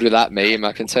 I'm bored with that meme,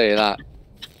 I can tell you that.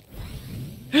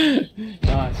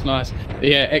 Nice.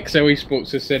 Yeah, Excel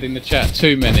Esports has said in the chat,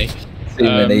 too many. Too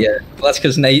many, yeah. Well, that's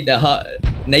because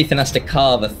Nathan has to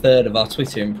carve a third of our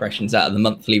Twitter impressions out of the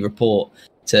monthly report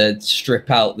to strip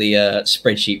out the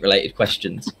spreadsheet-related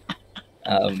questions.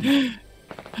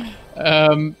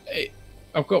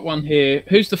 I've got one here.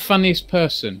 Who's the funniest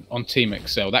person on Team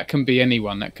Excel? That can be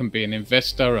anyone. That can be an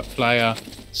investor, a player,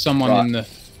 someone in the...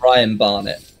 Ryan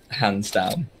Barnett, hands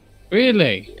down.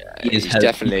 Really? Yeah, he's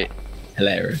definitely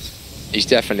hilarious. He's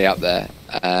definitely up there.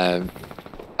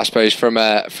 I suppose from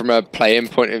a playing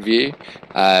point of view,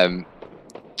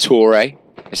 Torre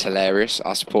is hilarious.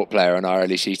 Our support player on our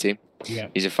LEC team. Yeah.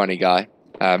 He's a funny guy.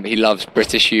 He loves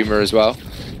British humour as well.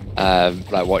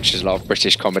 Watches a lot of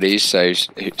British comedies, so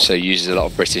uses a lot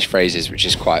of British phrases, which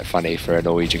is quite funny for a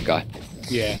Norwegian guy.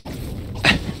 Yeah.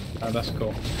 Oh, that's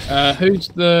cool. Who's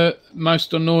the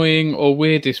most annoying or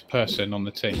weirdest person on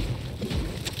the team?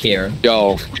 Kieran.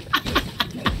 Joel.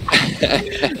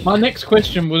 My next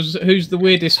question was who's the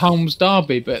weirdest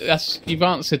Holmes-Darby, but you've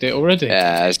answered it already.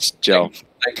 Yeah, it's Joel.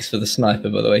 Thanks for the sniper,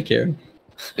 by the way, Kieran.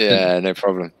 Yeah, no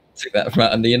problem. Took that from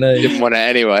out under your nose. Didn't want it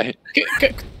anyway.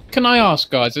 Can I ask,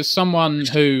 guys, as someone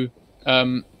who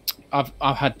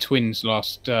I've had twins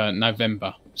last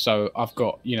November, so I've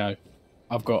got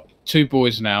 2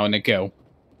 boys now and a girl,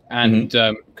 and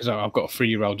because I've got a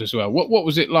 3-year-old as well. What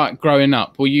was it like growing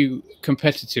up? Were you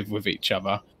competitive with each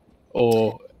other,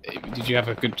 or did you have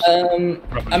a good? I mean,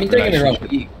 don't get me wrong.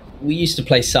 We used to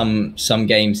play some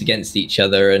games against each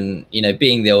other, and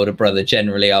being the older brother,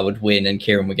 generally I would win and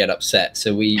Kieran would get upset.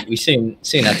 So we soon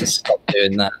had to stop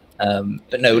doing that.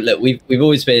 But no, look, we've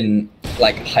always been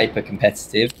like hyper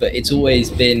competitive, but it's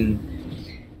always been.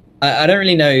 I don't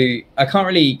really know. I can't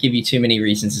really give you too many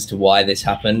reasons as to why this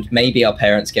happened. Maybe our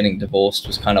parents getting divorced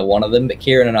was kind of one of them. But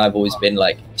Kieran and I have always been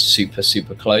like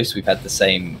super close. We've had the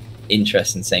same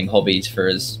interests and same hobbies for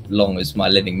as long as my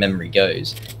living memory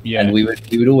goes. Yeah. And we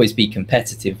would always be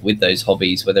competitive with those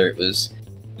hobbies, whether it was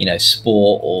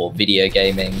sport or video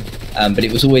gaming, but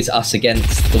it was always us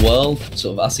against the world,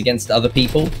 sort of us against other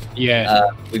people.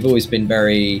 We've always been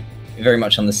very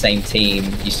much on the same team,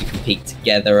 used to compete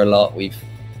together a lot. We've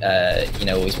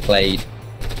always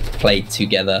played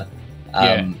together.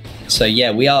 So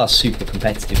yeah, we are super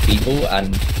competitive people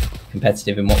and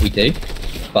competitive in what we do,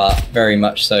 but very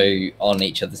much so on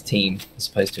each other's team as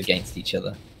opposed to against each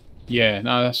other. Yeah,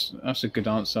 no, that's a good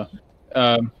answer.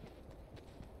 I'm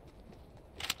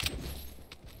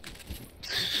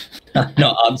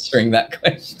not answering that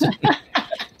question.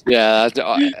 Yeah,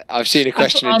 I've seen a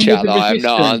question in chat that I'm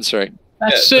not answering.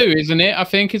 That's Sue, isn't it? I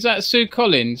think, is that Sue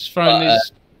Collins throwing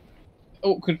these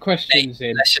awkward questions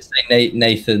in? Let's just say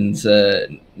Nathan's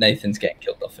getting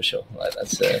killed off for sure. Like,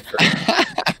 that's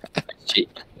cheap.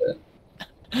 But...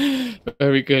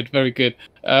 Very good, very good.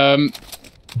 On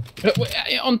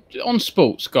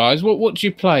sports, guys, what do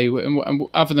you play? And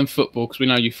other than football, because we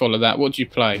know you follow that, what do you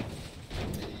play?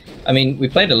 I mean, we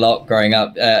played a lot growing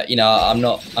up. I'm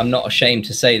not ashamed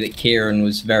to say that Kieran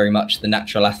was very much the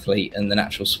natural athlete and the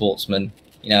natural sportsman.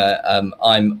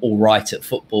 I'm all right at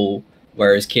football,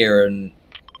 whereas Kieran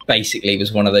basically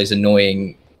was one of those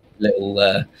annoying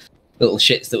little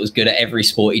shits that was good at every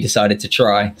sport he decided to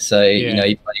try. So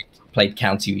he played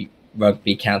county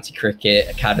rugby, county cricket,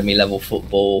 academy level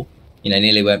football.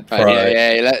 Nearly went pro.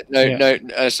 I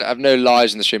have no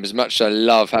lies in the stream. As much as I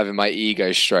love having my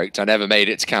ego stroked, I never made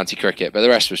it to county cricket, but the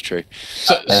rest was true.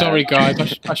 Sorry,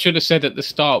 guys. I should have said at the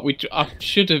start. I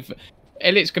should have.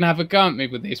 Elliot's going to have a go at me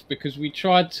with this because we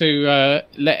tried to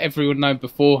let everyone know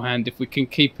beforehand if we can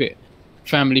keep it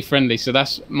family friendly. So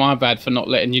that's my bad for not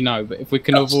letting you know. But if we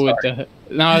can avoid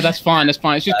no, that's fine. That's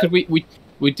fine. It's just because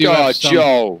we do. God,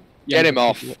 Joel, get him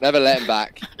off. Never let him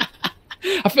back.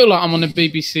 I feel like I'm on a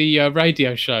BBC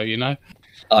radio show,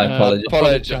 I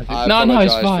apologize. No,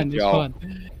 it's fine. It's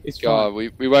fine. It's God,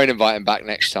 fine. we won't invite him back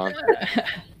next time.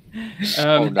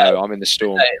 Oh no, I'm in the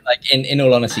storm. Like in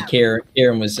all honesty,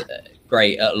 Kieran was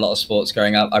great at a lot of sports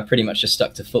growing up. I pretty much just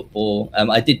stuck to football.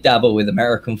 I did dabble with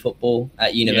American football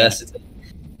at university.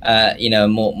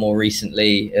 More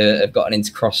recently, I've gotten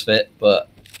into CrossFit, but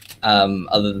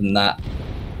other than that,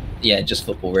 just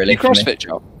football really. You CrossFit,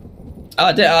 Joel?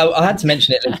 I did. I had to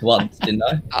mention it at least once, didn't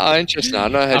I? Oh, interesting. I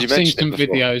know. I've seen some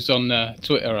videos on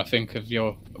Twitter, I think, of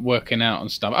your working out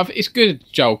and stuff. It's good,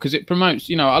 Joel, because it promotes.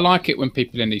 I like it when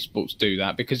people in these sports do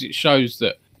that because it shows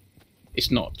that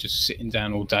it's not just sitting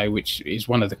down all day, which is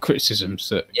one of the criticisms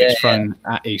that gets thrown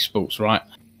at esports, right?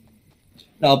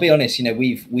 No, I'll be honest.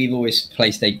 We've always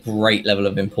placed a great level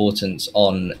of importance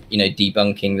on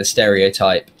debunking the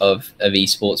stereotype of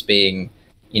esports being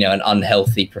an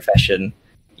unhealthy profession.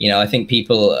 I think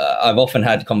people, I've often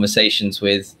had conversations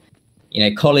with,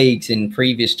 colleagues in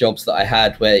previous jobs that I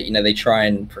had where, they try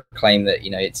and proclaim that,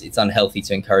 it's unhealthy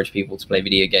to encourage people to play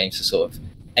video games for sort of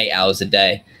 8 hours a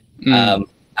day.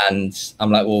 And I'm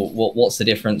like, well, what's the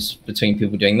difference between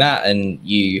people doing that and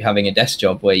you having a desk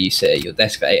job where you sit at your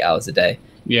desk for 8 hours a day?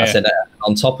 I said,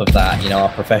 on top of that, our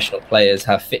professional players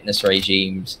have fitness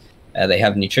regimes. They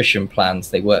have nutrition plans.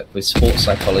 They work with sports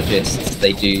psychologists.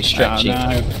 They do stretching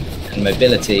and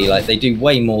mobility. Like, they do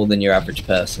way more than your average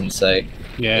person. So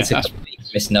it's a complete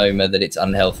misnomer that it's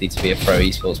unhealthy to be a pro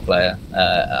esports player.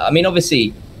 I mean,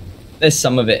 obviously, there's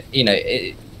some of it.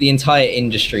 The entire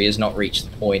industry has not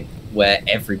reached the point where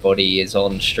everybody is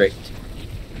on strict,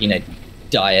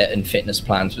 diet and fitness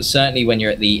plans. But certainly, when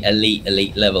you're at the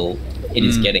elite level, it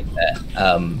is getting there,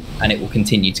 and it will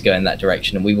continue to go in that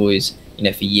direction. And we've always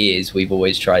for years, we've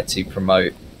always tried to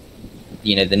promote,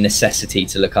 the necessity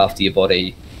to look after your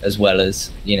body, as well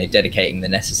as, dedicating the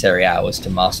necessary hours to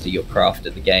master your craft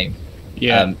of the game.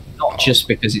 Not just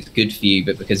because it's good for you,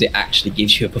 but because it actually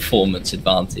gives you a performance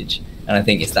advantage. And I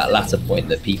think it's that latter point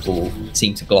that people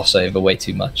seem to gloss over way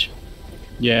too much.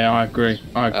 Yeah, I agree.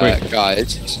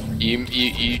 Guys,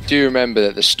 you do remember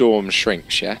that the storm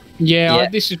shrinks, yeah? Yeah.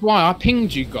 This is why I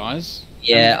pinged you guys.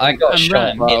 Yeah, I got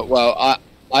shot. Well,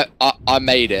 I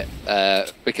made it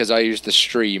because I used the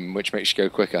stream, which makes you go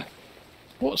quicker.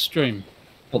 What stream?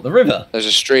 What, the river? There's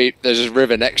a stream. There's a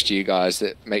river next to you guys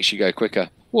that makes you go quicker.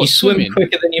 What, you swim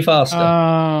quicker than you faster.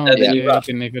 Oh, I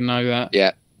didn't even know that.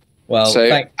 Yeah. Well, so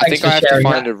I think I have to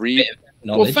find a reason.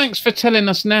 Well, thanks for telling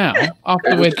us now.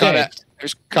 After we're dead. It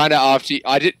was kind of after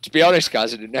I did. To be honest,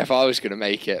 guys, I didn't know if I was going to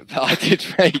make it, but I did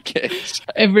make it.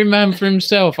 Every man for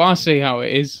himself. I see how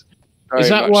it is. Is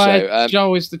that why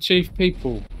Joel is the chief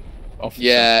people officer?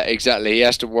 Yeah, exactly. He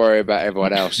has to worry about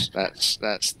everyone else. That's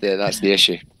the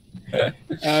issue.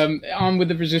 I'm with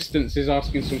the Resistance is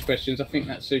asking some questions. I think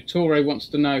that's who. Torre wants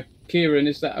to know, Kieran,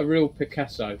 is that a real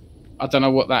Picasso? I don't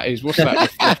know what that is. What's that?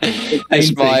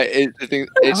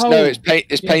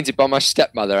 It's painted by my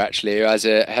stepmother actually, who has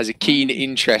a keen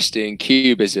interest in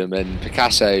cubism and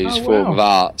Picasso's form of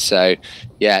art. So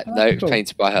yeah, it's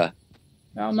painted by her.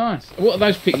 Oh, nice. What are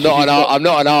those pictures? I'm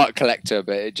not an art collector,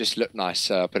 but it just looked nice,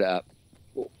 so I put it up.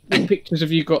 What pictures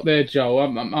have you got there,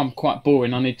 Joel? I'm quite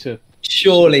boring. I need to.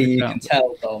 Surely you can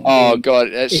tell, Dom. Oh God,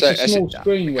 it's a small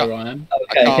screen where I am.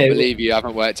 I can't believe you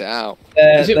haven't worked it out.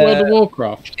 Is it World of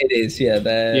Warcraft? It is, yeah.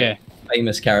 They're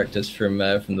famous characters from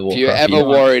the Warcraft. If you're ever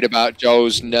worried about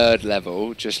Joel's nerd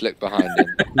level, just look behind him.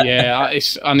 Yeah,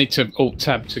 I need to alt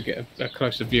tab to get a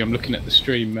closer view. I'm looking at the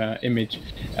stream image.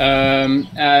 I'm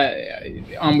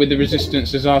with the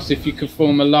Resistance has asked if you could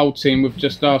form a LoL team with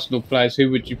just Arsenal players, who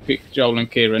would you pick, Joel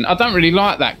and Kieran? I don't really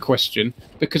like that question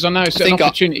because I know it's an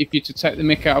opportunity for you to take the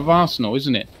mick out of Arsenal,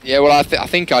 isn't it? Yeah, well, I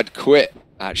think I'd quit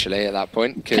actually at that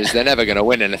point because they're never going to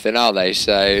win anything, are they?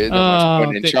 So not much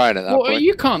point in trying at that point.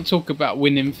 You can't talk about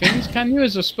winning things, can you,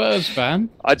 as a Spurs fan?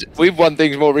 We've won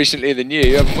things more recently than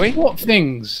you, haven't we? What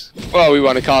things? Well, we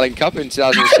won a Carling Cup in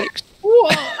 2006.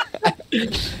 What?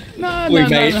 No. We've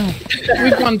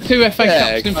won 2 FA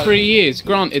Cups in 3 years.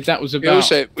 Granted, that was about.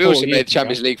 We also made the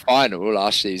Champions League final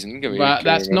last season. But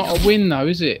that's not a win, though,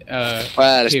 is it?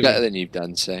 Well, it's better than you've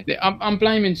done. So I'm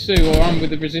blaming Sue, or I'm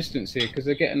with the Resistance here because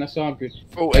they're getting us argued.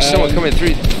 Oh, there's someone coming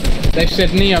through. They've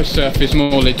said Neo Surf is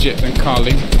more legit than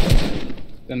Carling.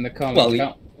 Than the Carling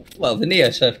Cup. Well, the Neo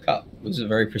Surf Cup was a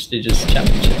very prestigious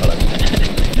championship.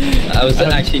 That was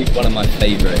actually one of my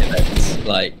favourite events.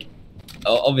 Like,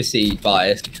 obviously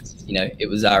biased because it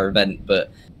was our event,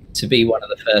 but to be one of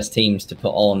the first teams to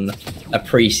put on a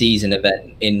pre-season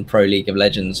event in Pro League of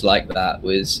Legends like that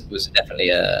was definitely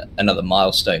another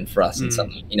milestone for us and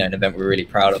something an event we're really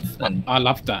proud of. And I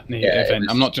loved that event.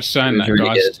 I'm not just saying that, really,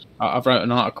 guys. I've wrote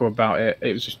an article about it.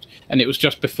 It was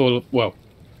just before, well,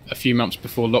 a few months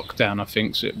before lockdown, I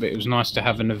think. So it was nice to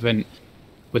have an event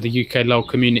where the UK LoL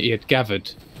community had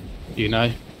gathered,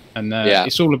 and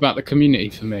it's all about the community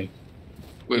for me.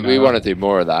 We want to do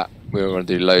more of that. We want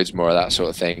to do loads more of that sort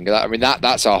of thing.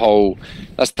 That's the whole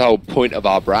point of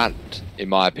our brand, in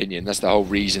my opinion. That's the whole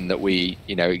reason that we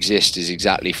exist, is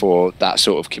exactly for that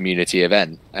sort of community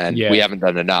event. And we haven't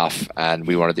done enough, and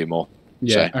we want to do more.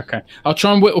 Yeah. So. Okay. I'll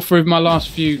try and whittle through my last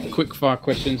few quick-fire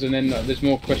questions, and then there's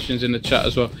more questions in the chat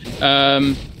as well.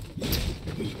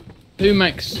 Who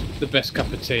makes the best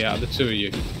cup of tea out of the two of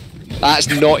you? That's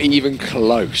not even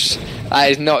close.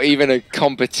 That is not even a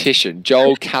competition.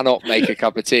 Joel cannot make a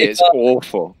cup of tea. It's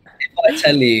awful. If I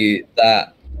tell you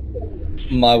that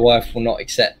my wife will not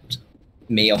accept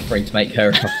me offering to make her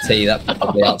a cup of tea, that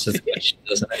probably answers the question,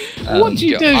 doesn't it? What do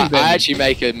you do then? I actually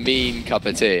make a mean cup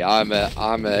of tea. I'm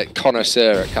a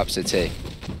connoisseur at cups of tea.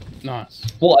 Nice.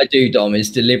 What I do, Dom,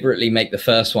 is deliberately make the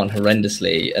first one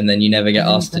horrendously, and then you never get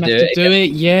asked to do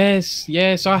it. Yes.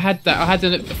 I had that. I had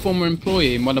a former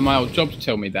employee in one of my old jobs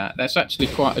tell me that. That's actually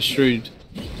quite a shrewd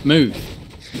move.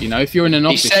 If you're in an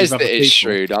office, he says that it's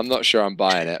shrewd. I'm not sure I'm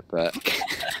buying it, but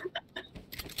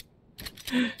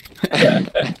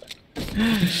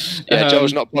yeah,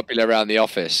 Joel's not popular around the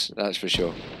office. That's for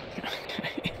sure.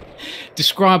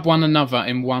 Describe one another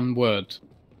in one word.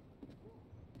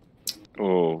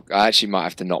 Oh, I actually might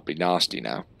have to not be nasty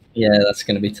now. Yeah, that's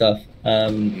going to be tough.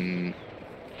 Well,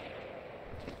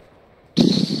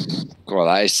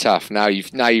 that is tough. Now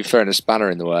you've thrown a spanner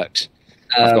in the works.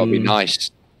 I've got to be nice.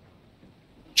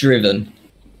 Driven.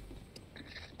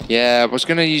 Yeah, I was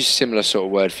going to use a similar sort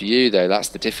of word for you, though. That's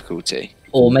the difficulty.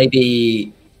 Or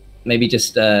maybe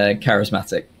just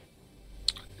charismatic.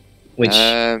 Which,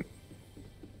 yeah,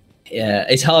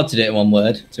 it's hard to do it in one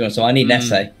word. To be honest, so I need an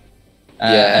essay.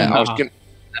 I was gonna.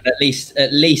 At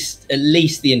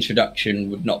least the introduction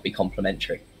would not be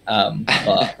complimentary.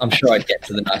 But I'm sure I'd get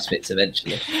to the nice bits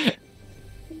eventually.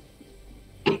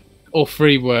 Or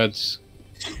 3 words.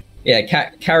 Yeah,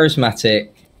 charismatic,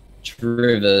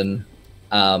 driven,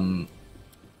 and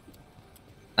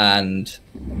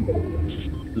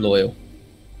loyal.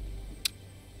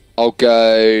 I'll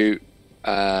go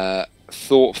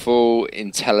thoughtful,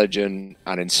 intelligent,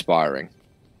 and inspiring.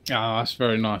 Oh, that's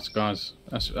very nice, guys.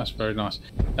 That's very nice.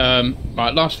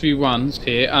 Right, last few ones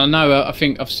here. I know. I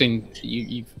think I've seen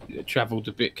you've travelled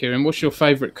a bit, Kieran. What's your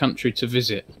favourite country to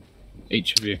visit?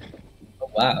 Each of you. Oh,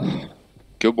 wow.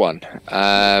 Good one.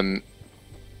 I'm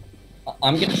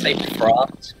going to say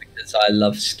France because I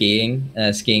love skiing.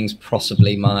 Skiing's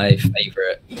possibly my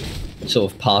favourite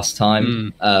sort of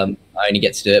pastime. I only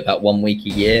get to do it about 1 week a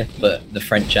year, but the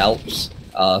French Alps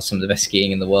are some of the best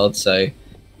skiing in the world. So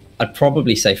I'd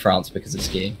probably say France because of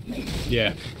skiing.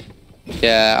 Yeah.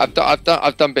 Yeah,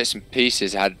 I've done bits and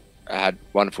pieces. Had I had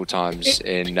wonderful times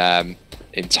in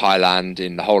Thailand,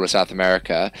 in the whole of South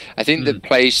America. I think the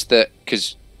place that,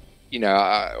 because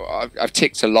I've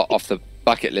ticked a lot off the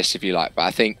bucket list, if you like, but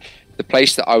I think the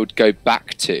place that I would go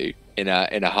back to in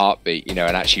a heartbeat, and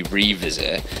actually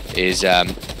revisit is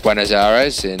Buenos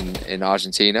Aires in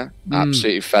Argentina.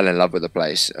 Absolutely fell in love with the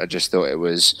place. I just thought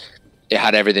it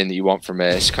had everything that you want from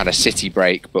a kind of city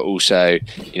break, but also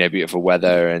beautiful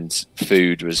weather, and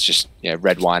food was just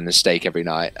red wine and steak every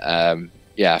night. I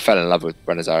fell in love with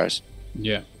Buenos Aires.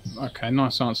 Yeah. Okay.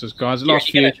 Nice answers, guys. Last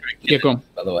few. Yeah, go on.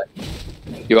 By the way,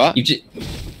 you are. You just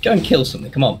go and kill something.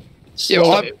 Come on.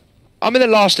 Yeah, I'm in the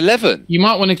last 11. You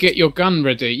might want to get your gun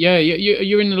ready. Yeah,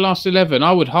 you're in the last 11.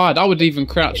 I would hide. I would even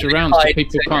crouch around so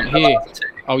people can't hear.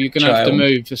 Oh, you're going to have to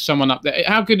move. There's someone up there.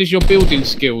 How good is your building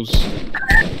skills?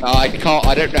 I can't.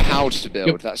 I don't know how to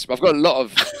build. I've got a lot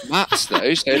of maps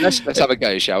though. So let's have a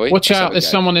go, shall we? Watch out! There's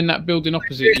someone in that building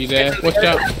opposite you there. Watch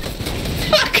out!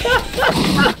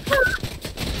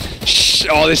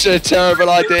 Oh, this is a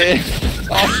terrible idea.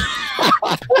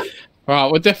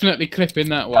 Right, we're definitely clipping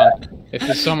that one. If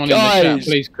there's someone in the chat,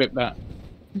 please clip that.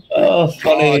 Oh,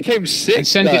 funny. Oh, I came sick. And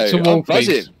send it to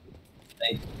Wolfiez.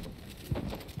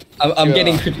 I'm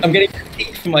getting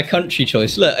critiqued for my country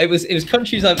choice. Look, it was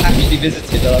countries I've actually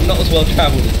visited, and I'm not as well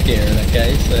travelled as Kieran.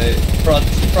 Okay, so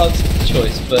France is the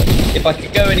choice. But if I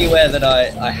could go anywhere that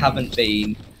I haven't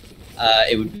been,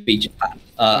 it would be Japan.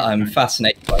 I'm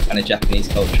fascinated by kind of Japanese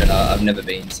culture, and I've never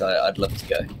been, so I'd love to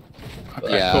go.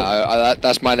 Okay, yeah, cool.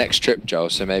 That's my next trip, Joel.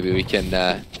 So maybe we can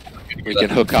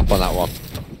hook up on that one.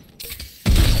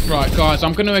 Right, guys,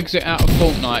 I'm going to exit out of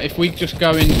Fortnite. If we just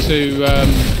go into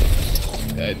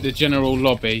the general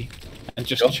lobby and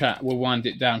just chat, we'll wind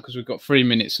it down because we've got 3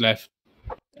 minutes left.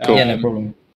 Cool. Yeah, no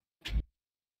problem.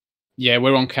 Yeah,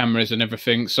 we're on cameras and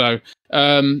everything, so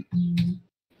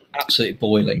absolutely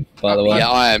boiling, by the way. Yeah,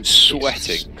 I am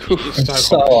sweating. It's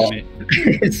so hot.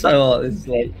 It's so hot. It's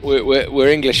like we're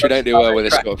English. We don't do well with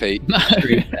this sort of heat.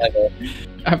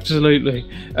 Absolutely.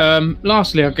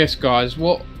 Lastly, I guess, guys,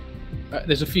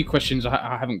 there's a few questions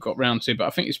I haven't got round to, but I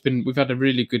think we've had a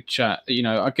really good chat.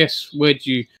 I guess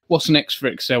what's next for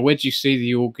Excel? Where do you see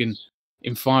the org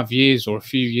in 5 years or a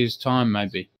few years' time,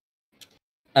 maybe?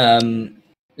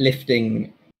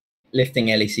 Lifting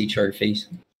LEC trophies.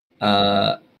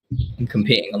 And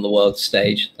competing on the world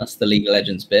stage. That's the League of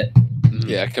Legends bit.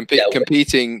 Yeah,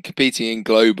 competing in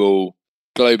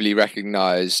globally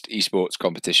recognized esports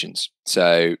competitions.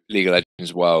 So League of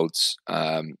Legends Worlds,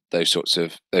 those sorts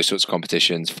of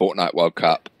competitions, Fortnite World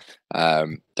Cup,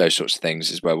 those sorts of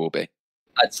things is where we'll be.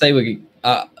 I'd say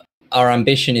our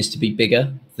ambition is to be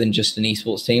bigger than just an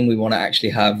esports team. We want to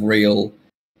actually have real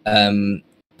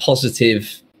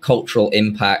positive cultural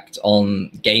impact on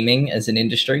gaming as an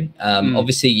industry.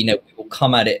 Obviously, we will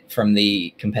come at it from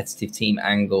the competitive team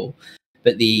angle,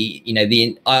 but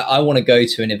I want to go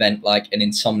to an event like an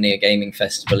Insomnia Gaming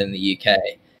Festival in the UK,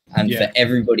 and for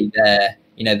everybody there,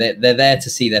 they're there to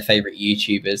see their favorite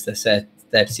YouTubers, they're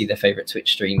there to see their favorite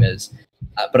Twitch streamers,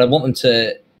 but I want them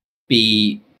to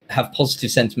have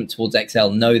positive sentiment towards Excel,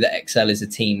 know that Excel is a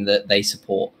team that they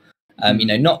support.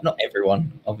 Not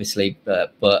everyone, obviously,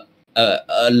 but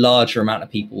a larger amount of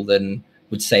people than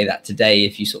would say that today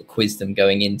if you sort of quiz them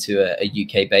going into a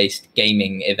UK-based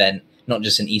gaming event, not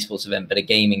just an esports event, but a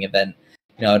gaming event.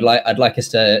 I'd like us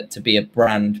to be a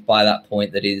brand by that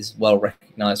point that is well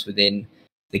recognized within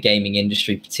the gaming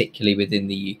industry, particularly within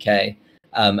the UK,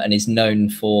 and is known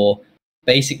for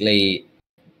basically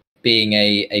being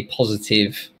a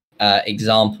positive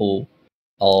example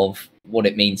of what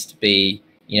it means to be,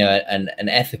 an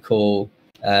ethical,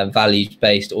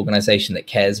 values-based organization that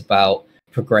cares about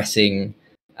progressing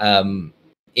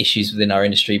issues within our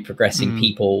industry, progressing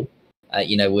people.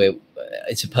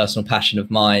 It's a personal passion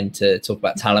of mine to talk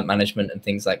about talent management and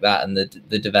things like that, and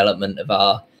the development of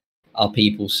our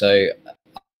people. So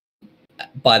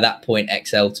by that point,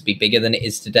 Excel to be bigger than it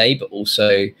is today, but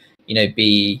also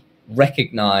be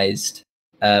recognized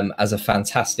as a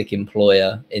fantastic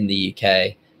employer in the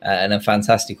UK and a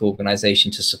fantastic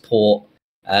organization to support,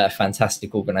 a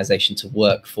fantastic organization to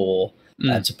work for,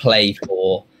 to play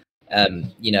for.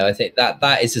 I think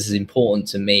that is as important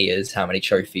to me as how many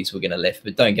trophies we're going to lift.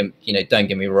 But don't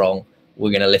get me wrong, we're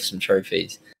going to lift some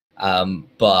trophies,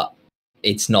 but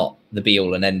it's not the be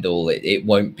all and end all. It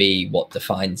won't be what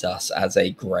defines us as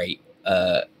a great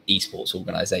esports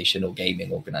organization or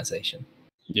gaming organization.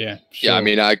 Yeah, sure. Yeah, I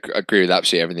mean, I agree with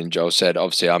absolutely everything Joel said.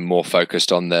 Obviously, I'm more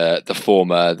focused on the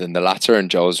former than the latter, and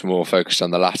Joel's more focused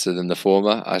on the latter than the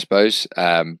former, I suppose.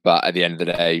 But at the end of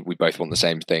the day, we both want the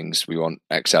same things. We want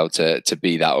Excel to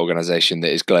be that organisation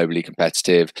that is globally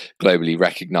competitive, globally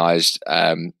recognised,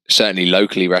 certainly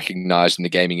locally recognised in the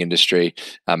gaming industry,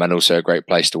 and also a great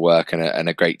place to work and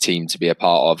a great team to be a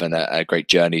part of, and a great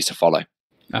journey to follow.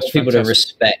 That's people to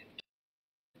respect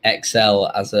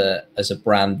Excel as a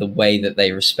brand the way that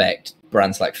they respect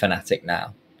brands like Fnatic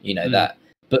now, that,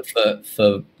 but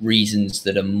for reasons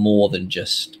that are more than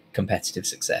just competitive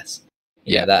success.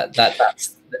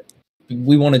 That's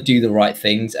we want to do the right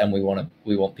things, and we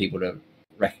want people to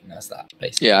recognize that,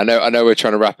 basically. Yeah, I know we're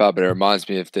trying to wrap up, but it reminds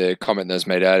me of the comment that was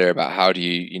made earlier about how do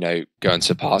you go and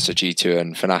surpass a G2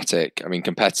 and Fnatic. I mean,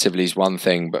 competitively is one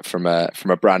thing, but from a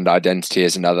brand identity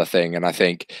is another thing. And I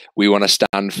think we want to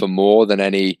stand for more than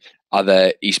any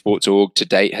other esports org to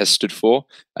date has stood for.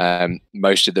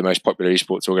 Most of the most popular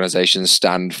esports organizations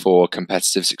stand for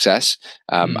competitive success,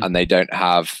 and they don't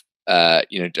have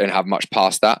don't have much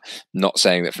past that. Not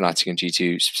saying that Fnatic and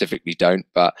G2 specifically don't,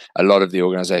 but a lot of the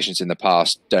organizations in the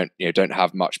past don't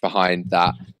have much behind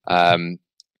that, behind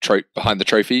the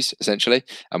trophies, essentially,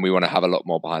 and we want to have a lot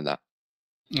more behind that.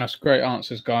 That's great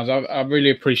answers, guys. I really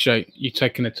appreciate you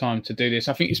taking the time to do this.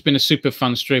 I think it's been a super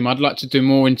fun stream. I'd like to do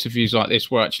more interviews like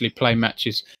this where I actually play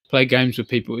matches, play games with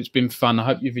people. It's been fun. I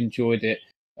hope you've enjoyed it.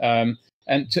 And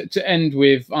to end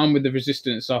with, I'm with the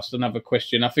Resistance asked another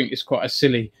question. I think it's quite a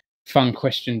silly, fun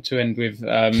question to end with,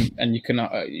 and you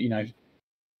can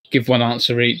give one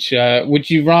answer each. Would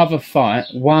you rather fight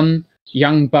one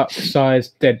young buck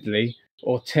sized deadly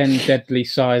or 10 deadly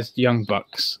sized young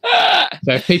bucks?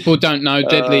 So if people don't know,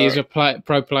 Deadly is a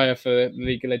pro player for the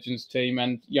League of Legends team,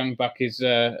 and Young Buck is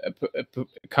a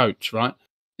coach, right?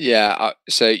 Yeah.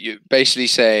 So you're basically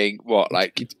saying what,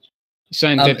 like?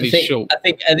 Saying Deadly's short. I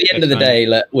think at the end of the day,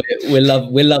 like, we're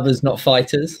lovers, not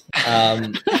fighters.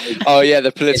 Oh yeah,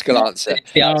 the political answer.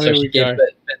 It's the answer I give,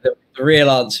 but the real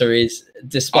answer is,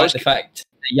 despite the fact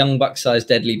that Young Buck size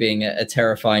Deadly being a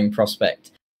terrifying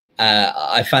prospect,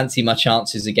 I fancy my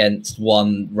chances against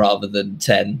one rather than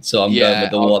 10. So I'm going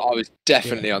with the one. I was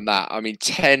definitely on that. I mean,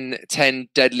 10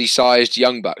 deadly sized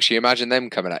young bucks. You imagine them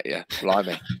coming at you?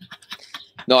 Blimey.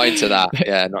 Not into that.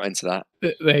 Yeah, not into that.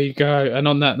 There you go. And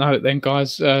on that note, then,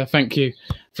 guys, thank you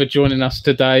for joining us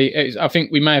today. I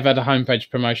think we may have had a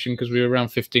homepage promotion because we were around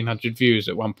 1,500 viewers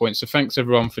at one point. So thanks,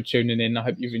 everyone, for tuning in. I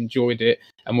hope you've enjoyed it.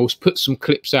 And we'll put some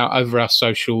clips out over our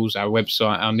socials, our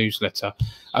website, our newsletter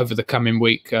over the coming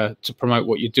week to promote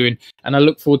what you're doing. And I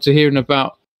look forward to hearing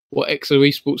about what Excel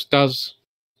Esports does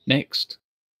next.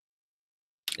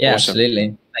 Yeah, awesome.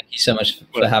 Absolutely. Thank you so much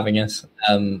for having us.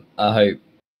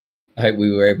 I hope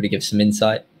we were able to give some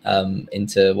insight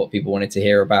into what people wanted to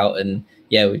hear about, and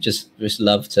yeah, we'd just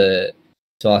love to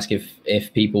ask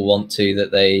if people want to,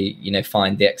 that they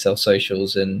find the Excel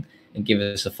socials and give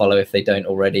us a follow if they don't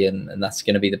already, and that's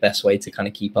going to be the best way to kind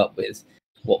of keep up with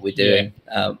what we're doing,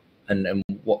 and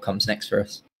what comes next for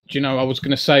us. Do you know, I was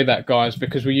going to say that, guys,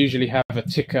 because we usually have a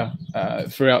ticker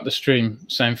throughout the stream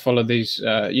saying follow these,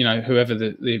 whoever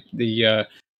the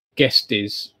guest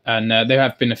is, and there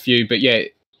have been a few, but yeah,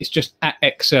 it's just at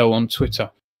Excel on Twitter,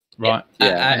 right?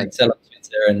 At Excel on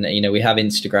Twitter, and we have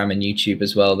Instagram and YouTube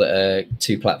as well. That are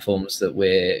two platforms that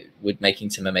we're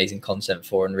making some amazing content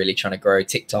for, and really trying to grow.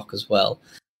 TikTok as well,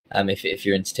 if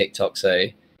you're into TikTok. So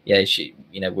yeah,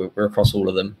 we're across all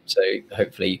of them. So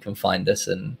hopefully you can find us,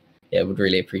 and yeah, would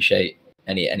really appreciate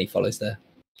any follows there.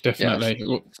 Definitely. Yeah.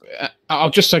 Well,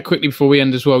 I'll just say quickly before we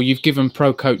end as well, you've given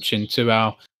pro coaching to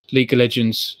our League of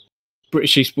Legends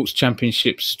British Esports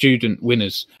Championship student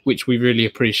winners, which we really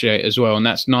appreciate as well. And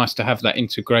that's nice to have that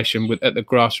integration at the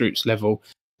grassroots level.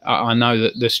 I know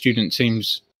that the student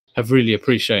teams have really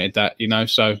appreciated that,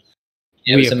 so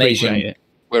we appreciate it.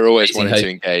 We're always wanting to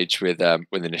engage with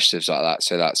initiatives like that,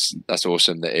 so that's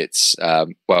awesome that it's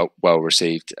well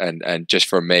received. And just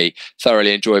from me,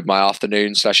 thoroughly enjoyed my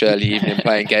afternoon / early evening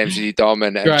playing games with you, Dom,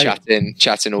 and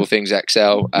chatting all things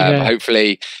Excel.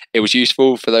 Hopefully it was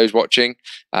useful for those watching.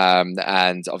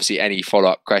 And obviously any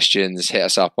follow-up questions, hit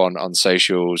us up on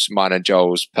socials, mine and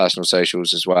Joel's personal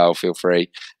socials as well. Feel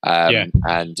free. And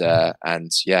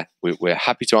we're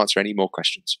happy to answer any more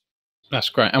questions. That's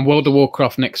great. And World of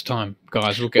Warcraft next time,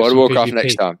 guys. We'll get World of Warcraft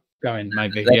next time. Going,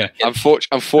 maybe. Yeah.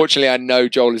 Unfortunately, I know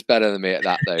Joel is better than me at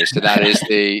that, though. So that is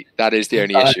the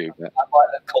only issue. I might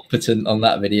look competent on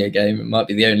that video game. It might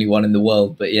be the only one in the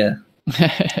world, but yeah.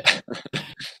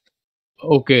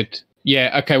 All good.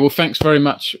 Yeah. Okay. Well, thanks very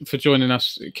much for joining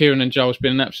us, Kieran and Joel. It's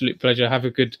been an absolute pleasure. Have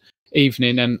a good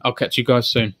evening, and I'll catch you guys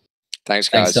soon. Thanks,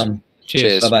 guys. Thanks, Tom.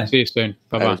 Cheers. Bye-bye. See you soon.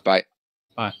 Bye-bye.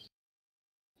 Bye.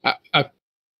 Bye.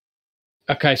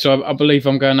 Okay, so I believe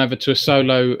I'm going over to a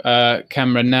solo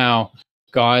camera now,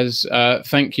 guys.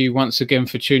 Thank you once again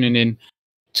for tuning in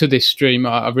to this stream.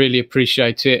 I really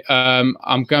appreciate it.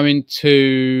 I'm going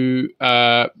to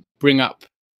bring up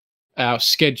our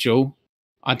schedule.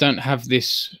 I don't have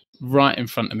this right in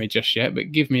front of me just yet,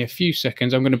 but give me a few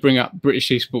seconds. I'm going to bring up British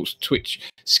Esports Twitch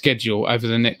schedule over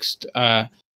the next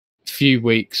few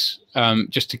weeks,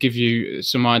 just to give you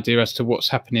some idea as to what's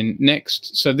happening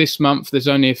next. So this month there's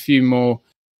only a few more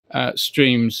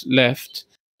streams left.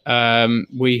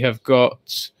 We have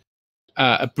got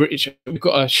we've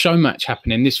got a show match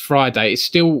happening this Friday.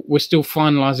 We're still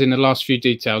finalizing the last few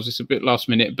details. It's a bit last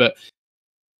minute, but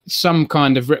some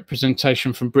kind of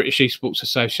representation from British Esports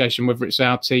Association, whether it's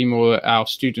our team or our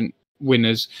student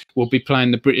winners, will be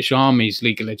playing the British Army's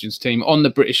League of Legends team on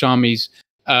the British Army's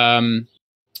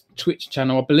Twitch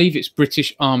channel. I believe it's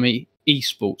British Army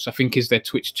Esports, I think is their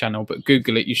Twitch channel, but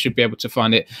Google it, you should be able to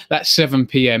find it. That's 7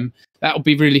 p.m. That'll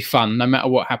be really fun. No matter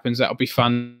what happens, that'll be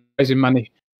fun. Raising money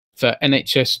for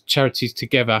NHS charities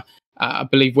together. I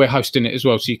believe we're hosting it as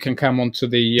well, so you can come onto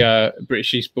the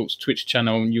British Esports Twitch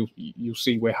channel and you'll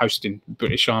see we're hosting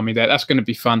British Army there. That's going to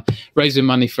be fun. Raising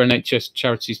money for NHS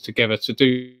charities together. So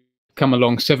do come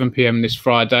along, 7 p.m. this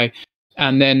Friday.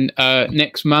 And then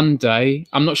next Monday,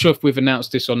 I'm not sure if we've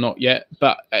announced this or not yet,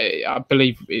 but I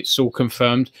believe it's all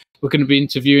confirmed. We're going to be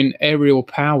interviewing Aerial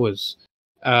Powers,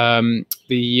 the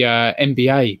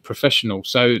NBA professional.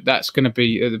 So that's going to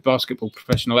be the basketball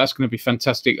professional. That's going to be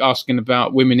fantastic. Asking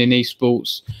about women in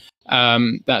esports.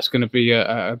 That's going to be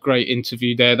a great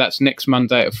interview there. That's next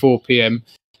Monday at 4 p.m.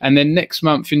 And then next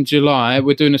month in July,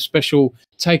 we're doing a special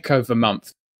takeover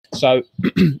month. So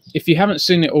if you haven't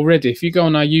seen it already, if you go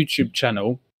on our YouTube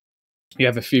channel, you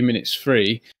have a few minutes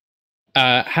free,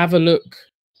 have a look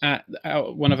at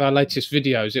one of our latest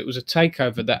videos. It was a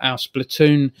takeover that our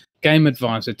Splatoon game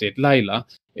advisor did, Layla.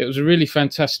 It was a really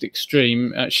fantastic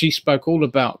stream. She spoke all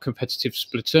about competitive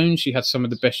Splatoon. She had some of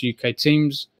the best UK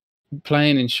teams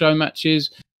playing in show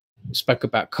matches, spoke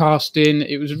about casting.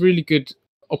 It was a really good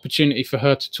opportunity for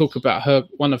her to talk about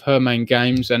one of her main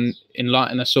games and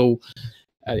enlighten us all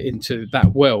into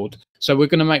that world. So we're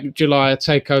going to make July a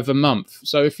takeover month.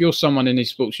 So if you're someone in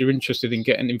esports, you're interested in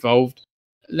getting involved,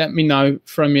 let me know.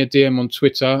 Throw me a DM on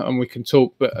Twitter and we can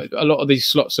talk. But a lot of these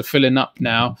slots are filling up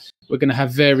now. We're going to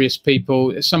have various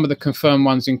people. Some of the confirmed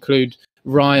ones include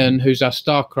Ryan, who's our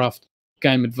StarCraft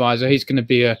game advisor. He's going to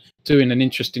be doing an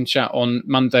interesting chat on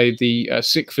Monday, the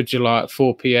 6th of July at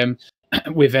 4 p.m.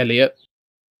 with Elliot,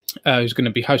 who's going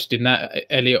to be hosting that.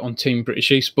 Elliot on Team British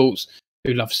Esports,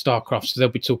 who loves StarCraft, so they'll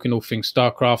be talking all things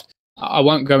StarCraft. I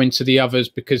won't go into the others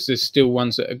because there's still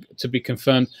ones that are to be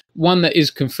confirmed. One that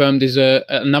is confirmed is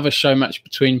another show match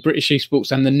between British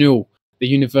Esports and the NUL, the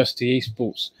University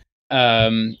Esports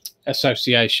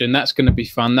Association. That's going to be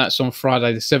fun. That's on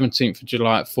Friday, the 17th of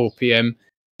July at 4 p.m.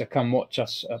 So come watch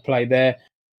us play there.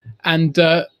 And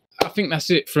I think that's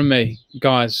it from me,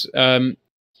 guys.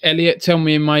 Elliot, tell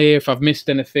me in my ear if I've missed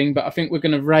anything, but I think we're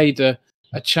going to raid a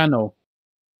channel.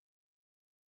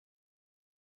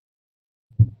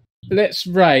 Let's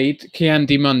raid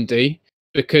Kiandi Mundi,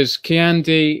 because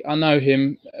Kiandi, I know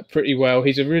him pretty well.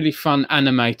 He's a really fun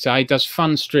animator. He does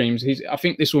fun streams. I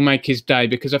think this will make his day,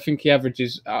 because I think he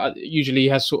averages, usually he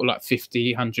has sort of like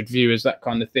 50, 100 viewers, that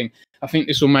kind of thing. I think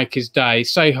this will make his day.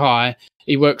 Say hi.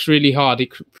 He works really hard. He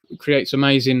creates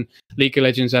amazing League of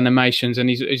Legends animations, and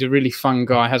he's a really fun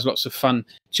guy, has lots of fun,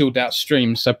 chilled out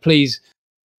streams. So please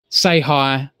say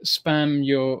hi, spam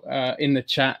your in the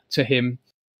chat to him.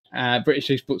 British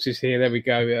Esports is here. There we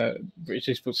go.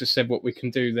 British Esports has said what we can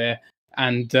do there.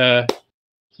 And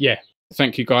yeah,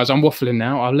 thank you, guys. I'm waffling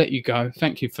now. I'll let you go.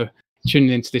 Thank you for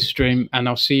tuning into this stream, and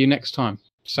I'll see you next time.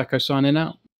 Sacco signing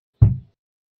out.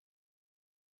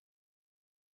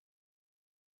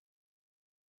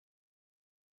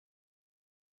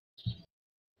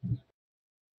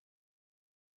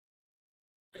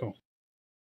 Cool.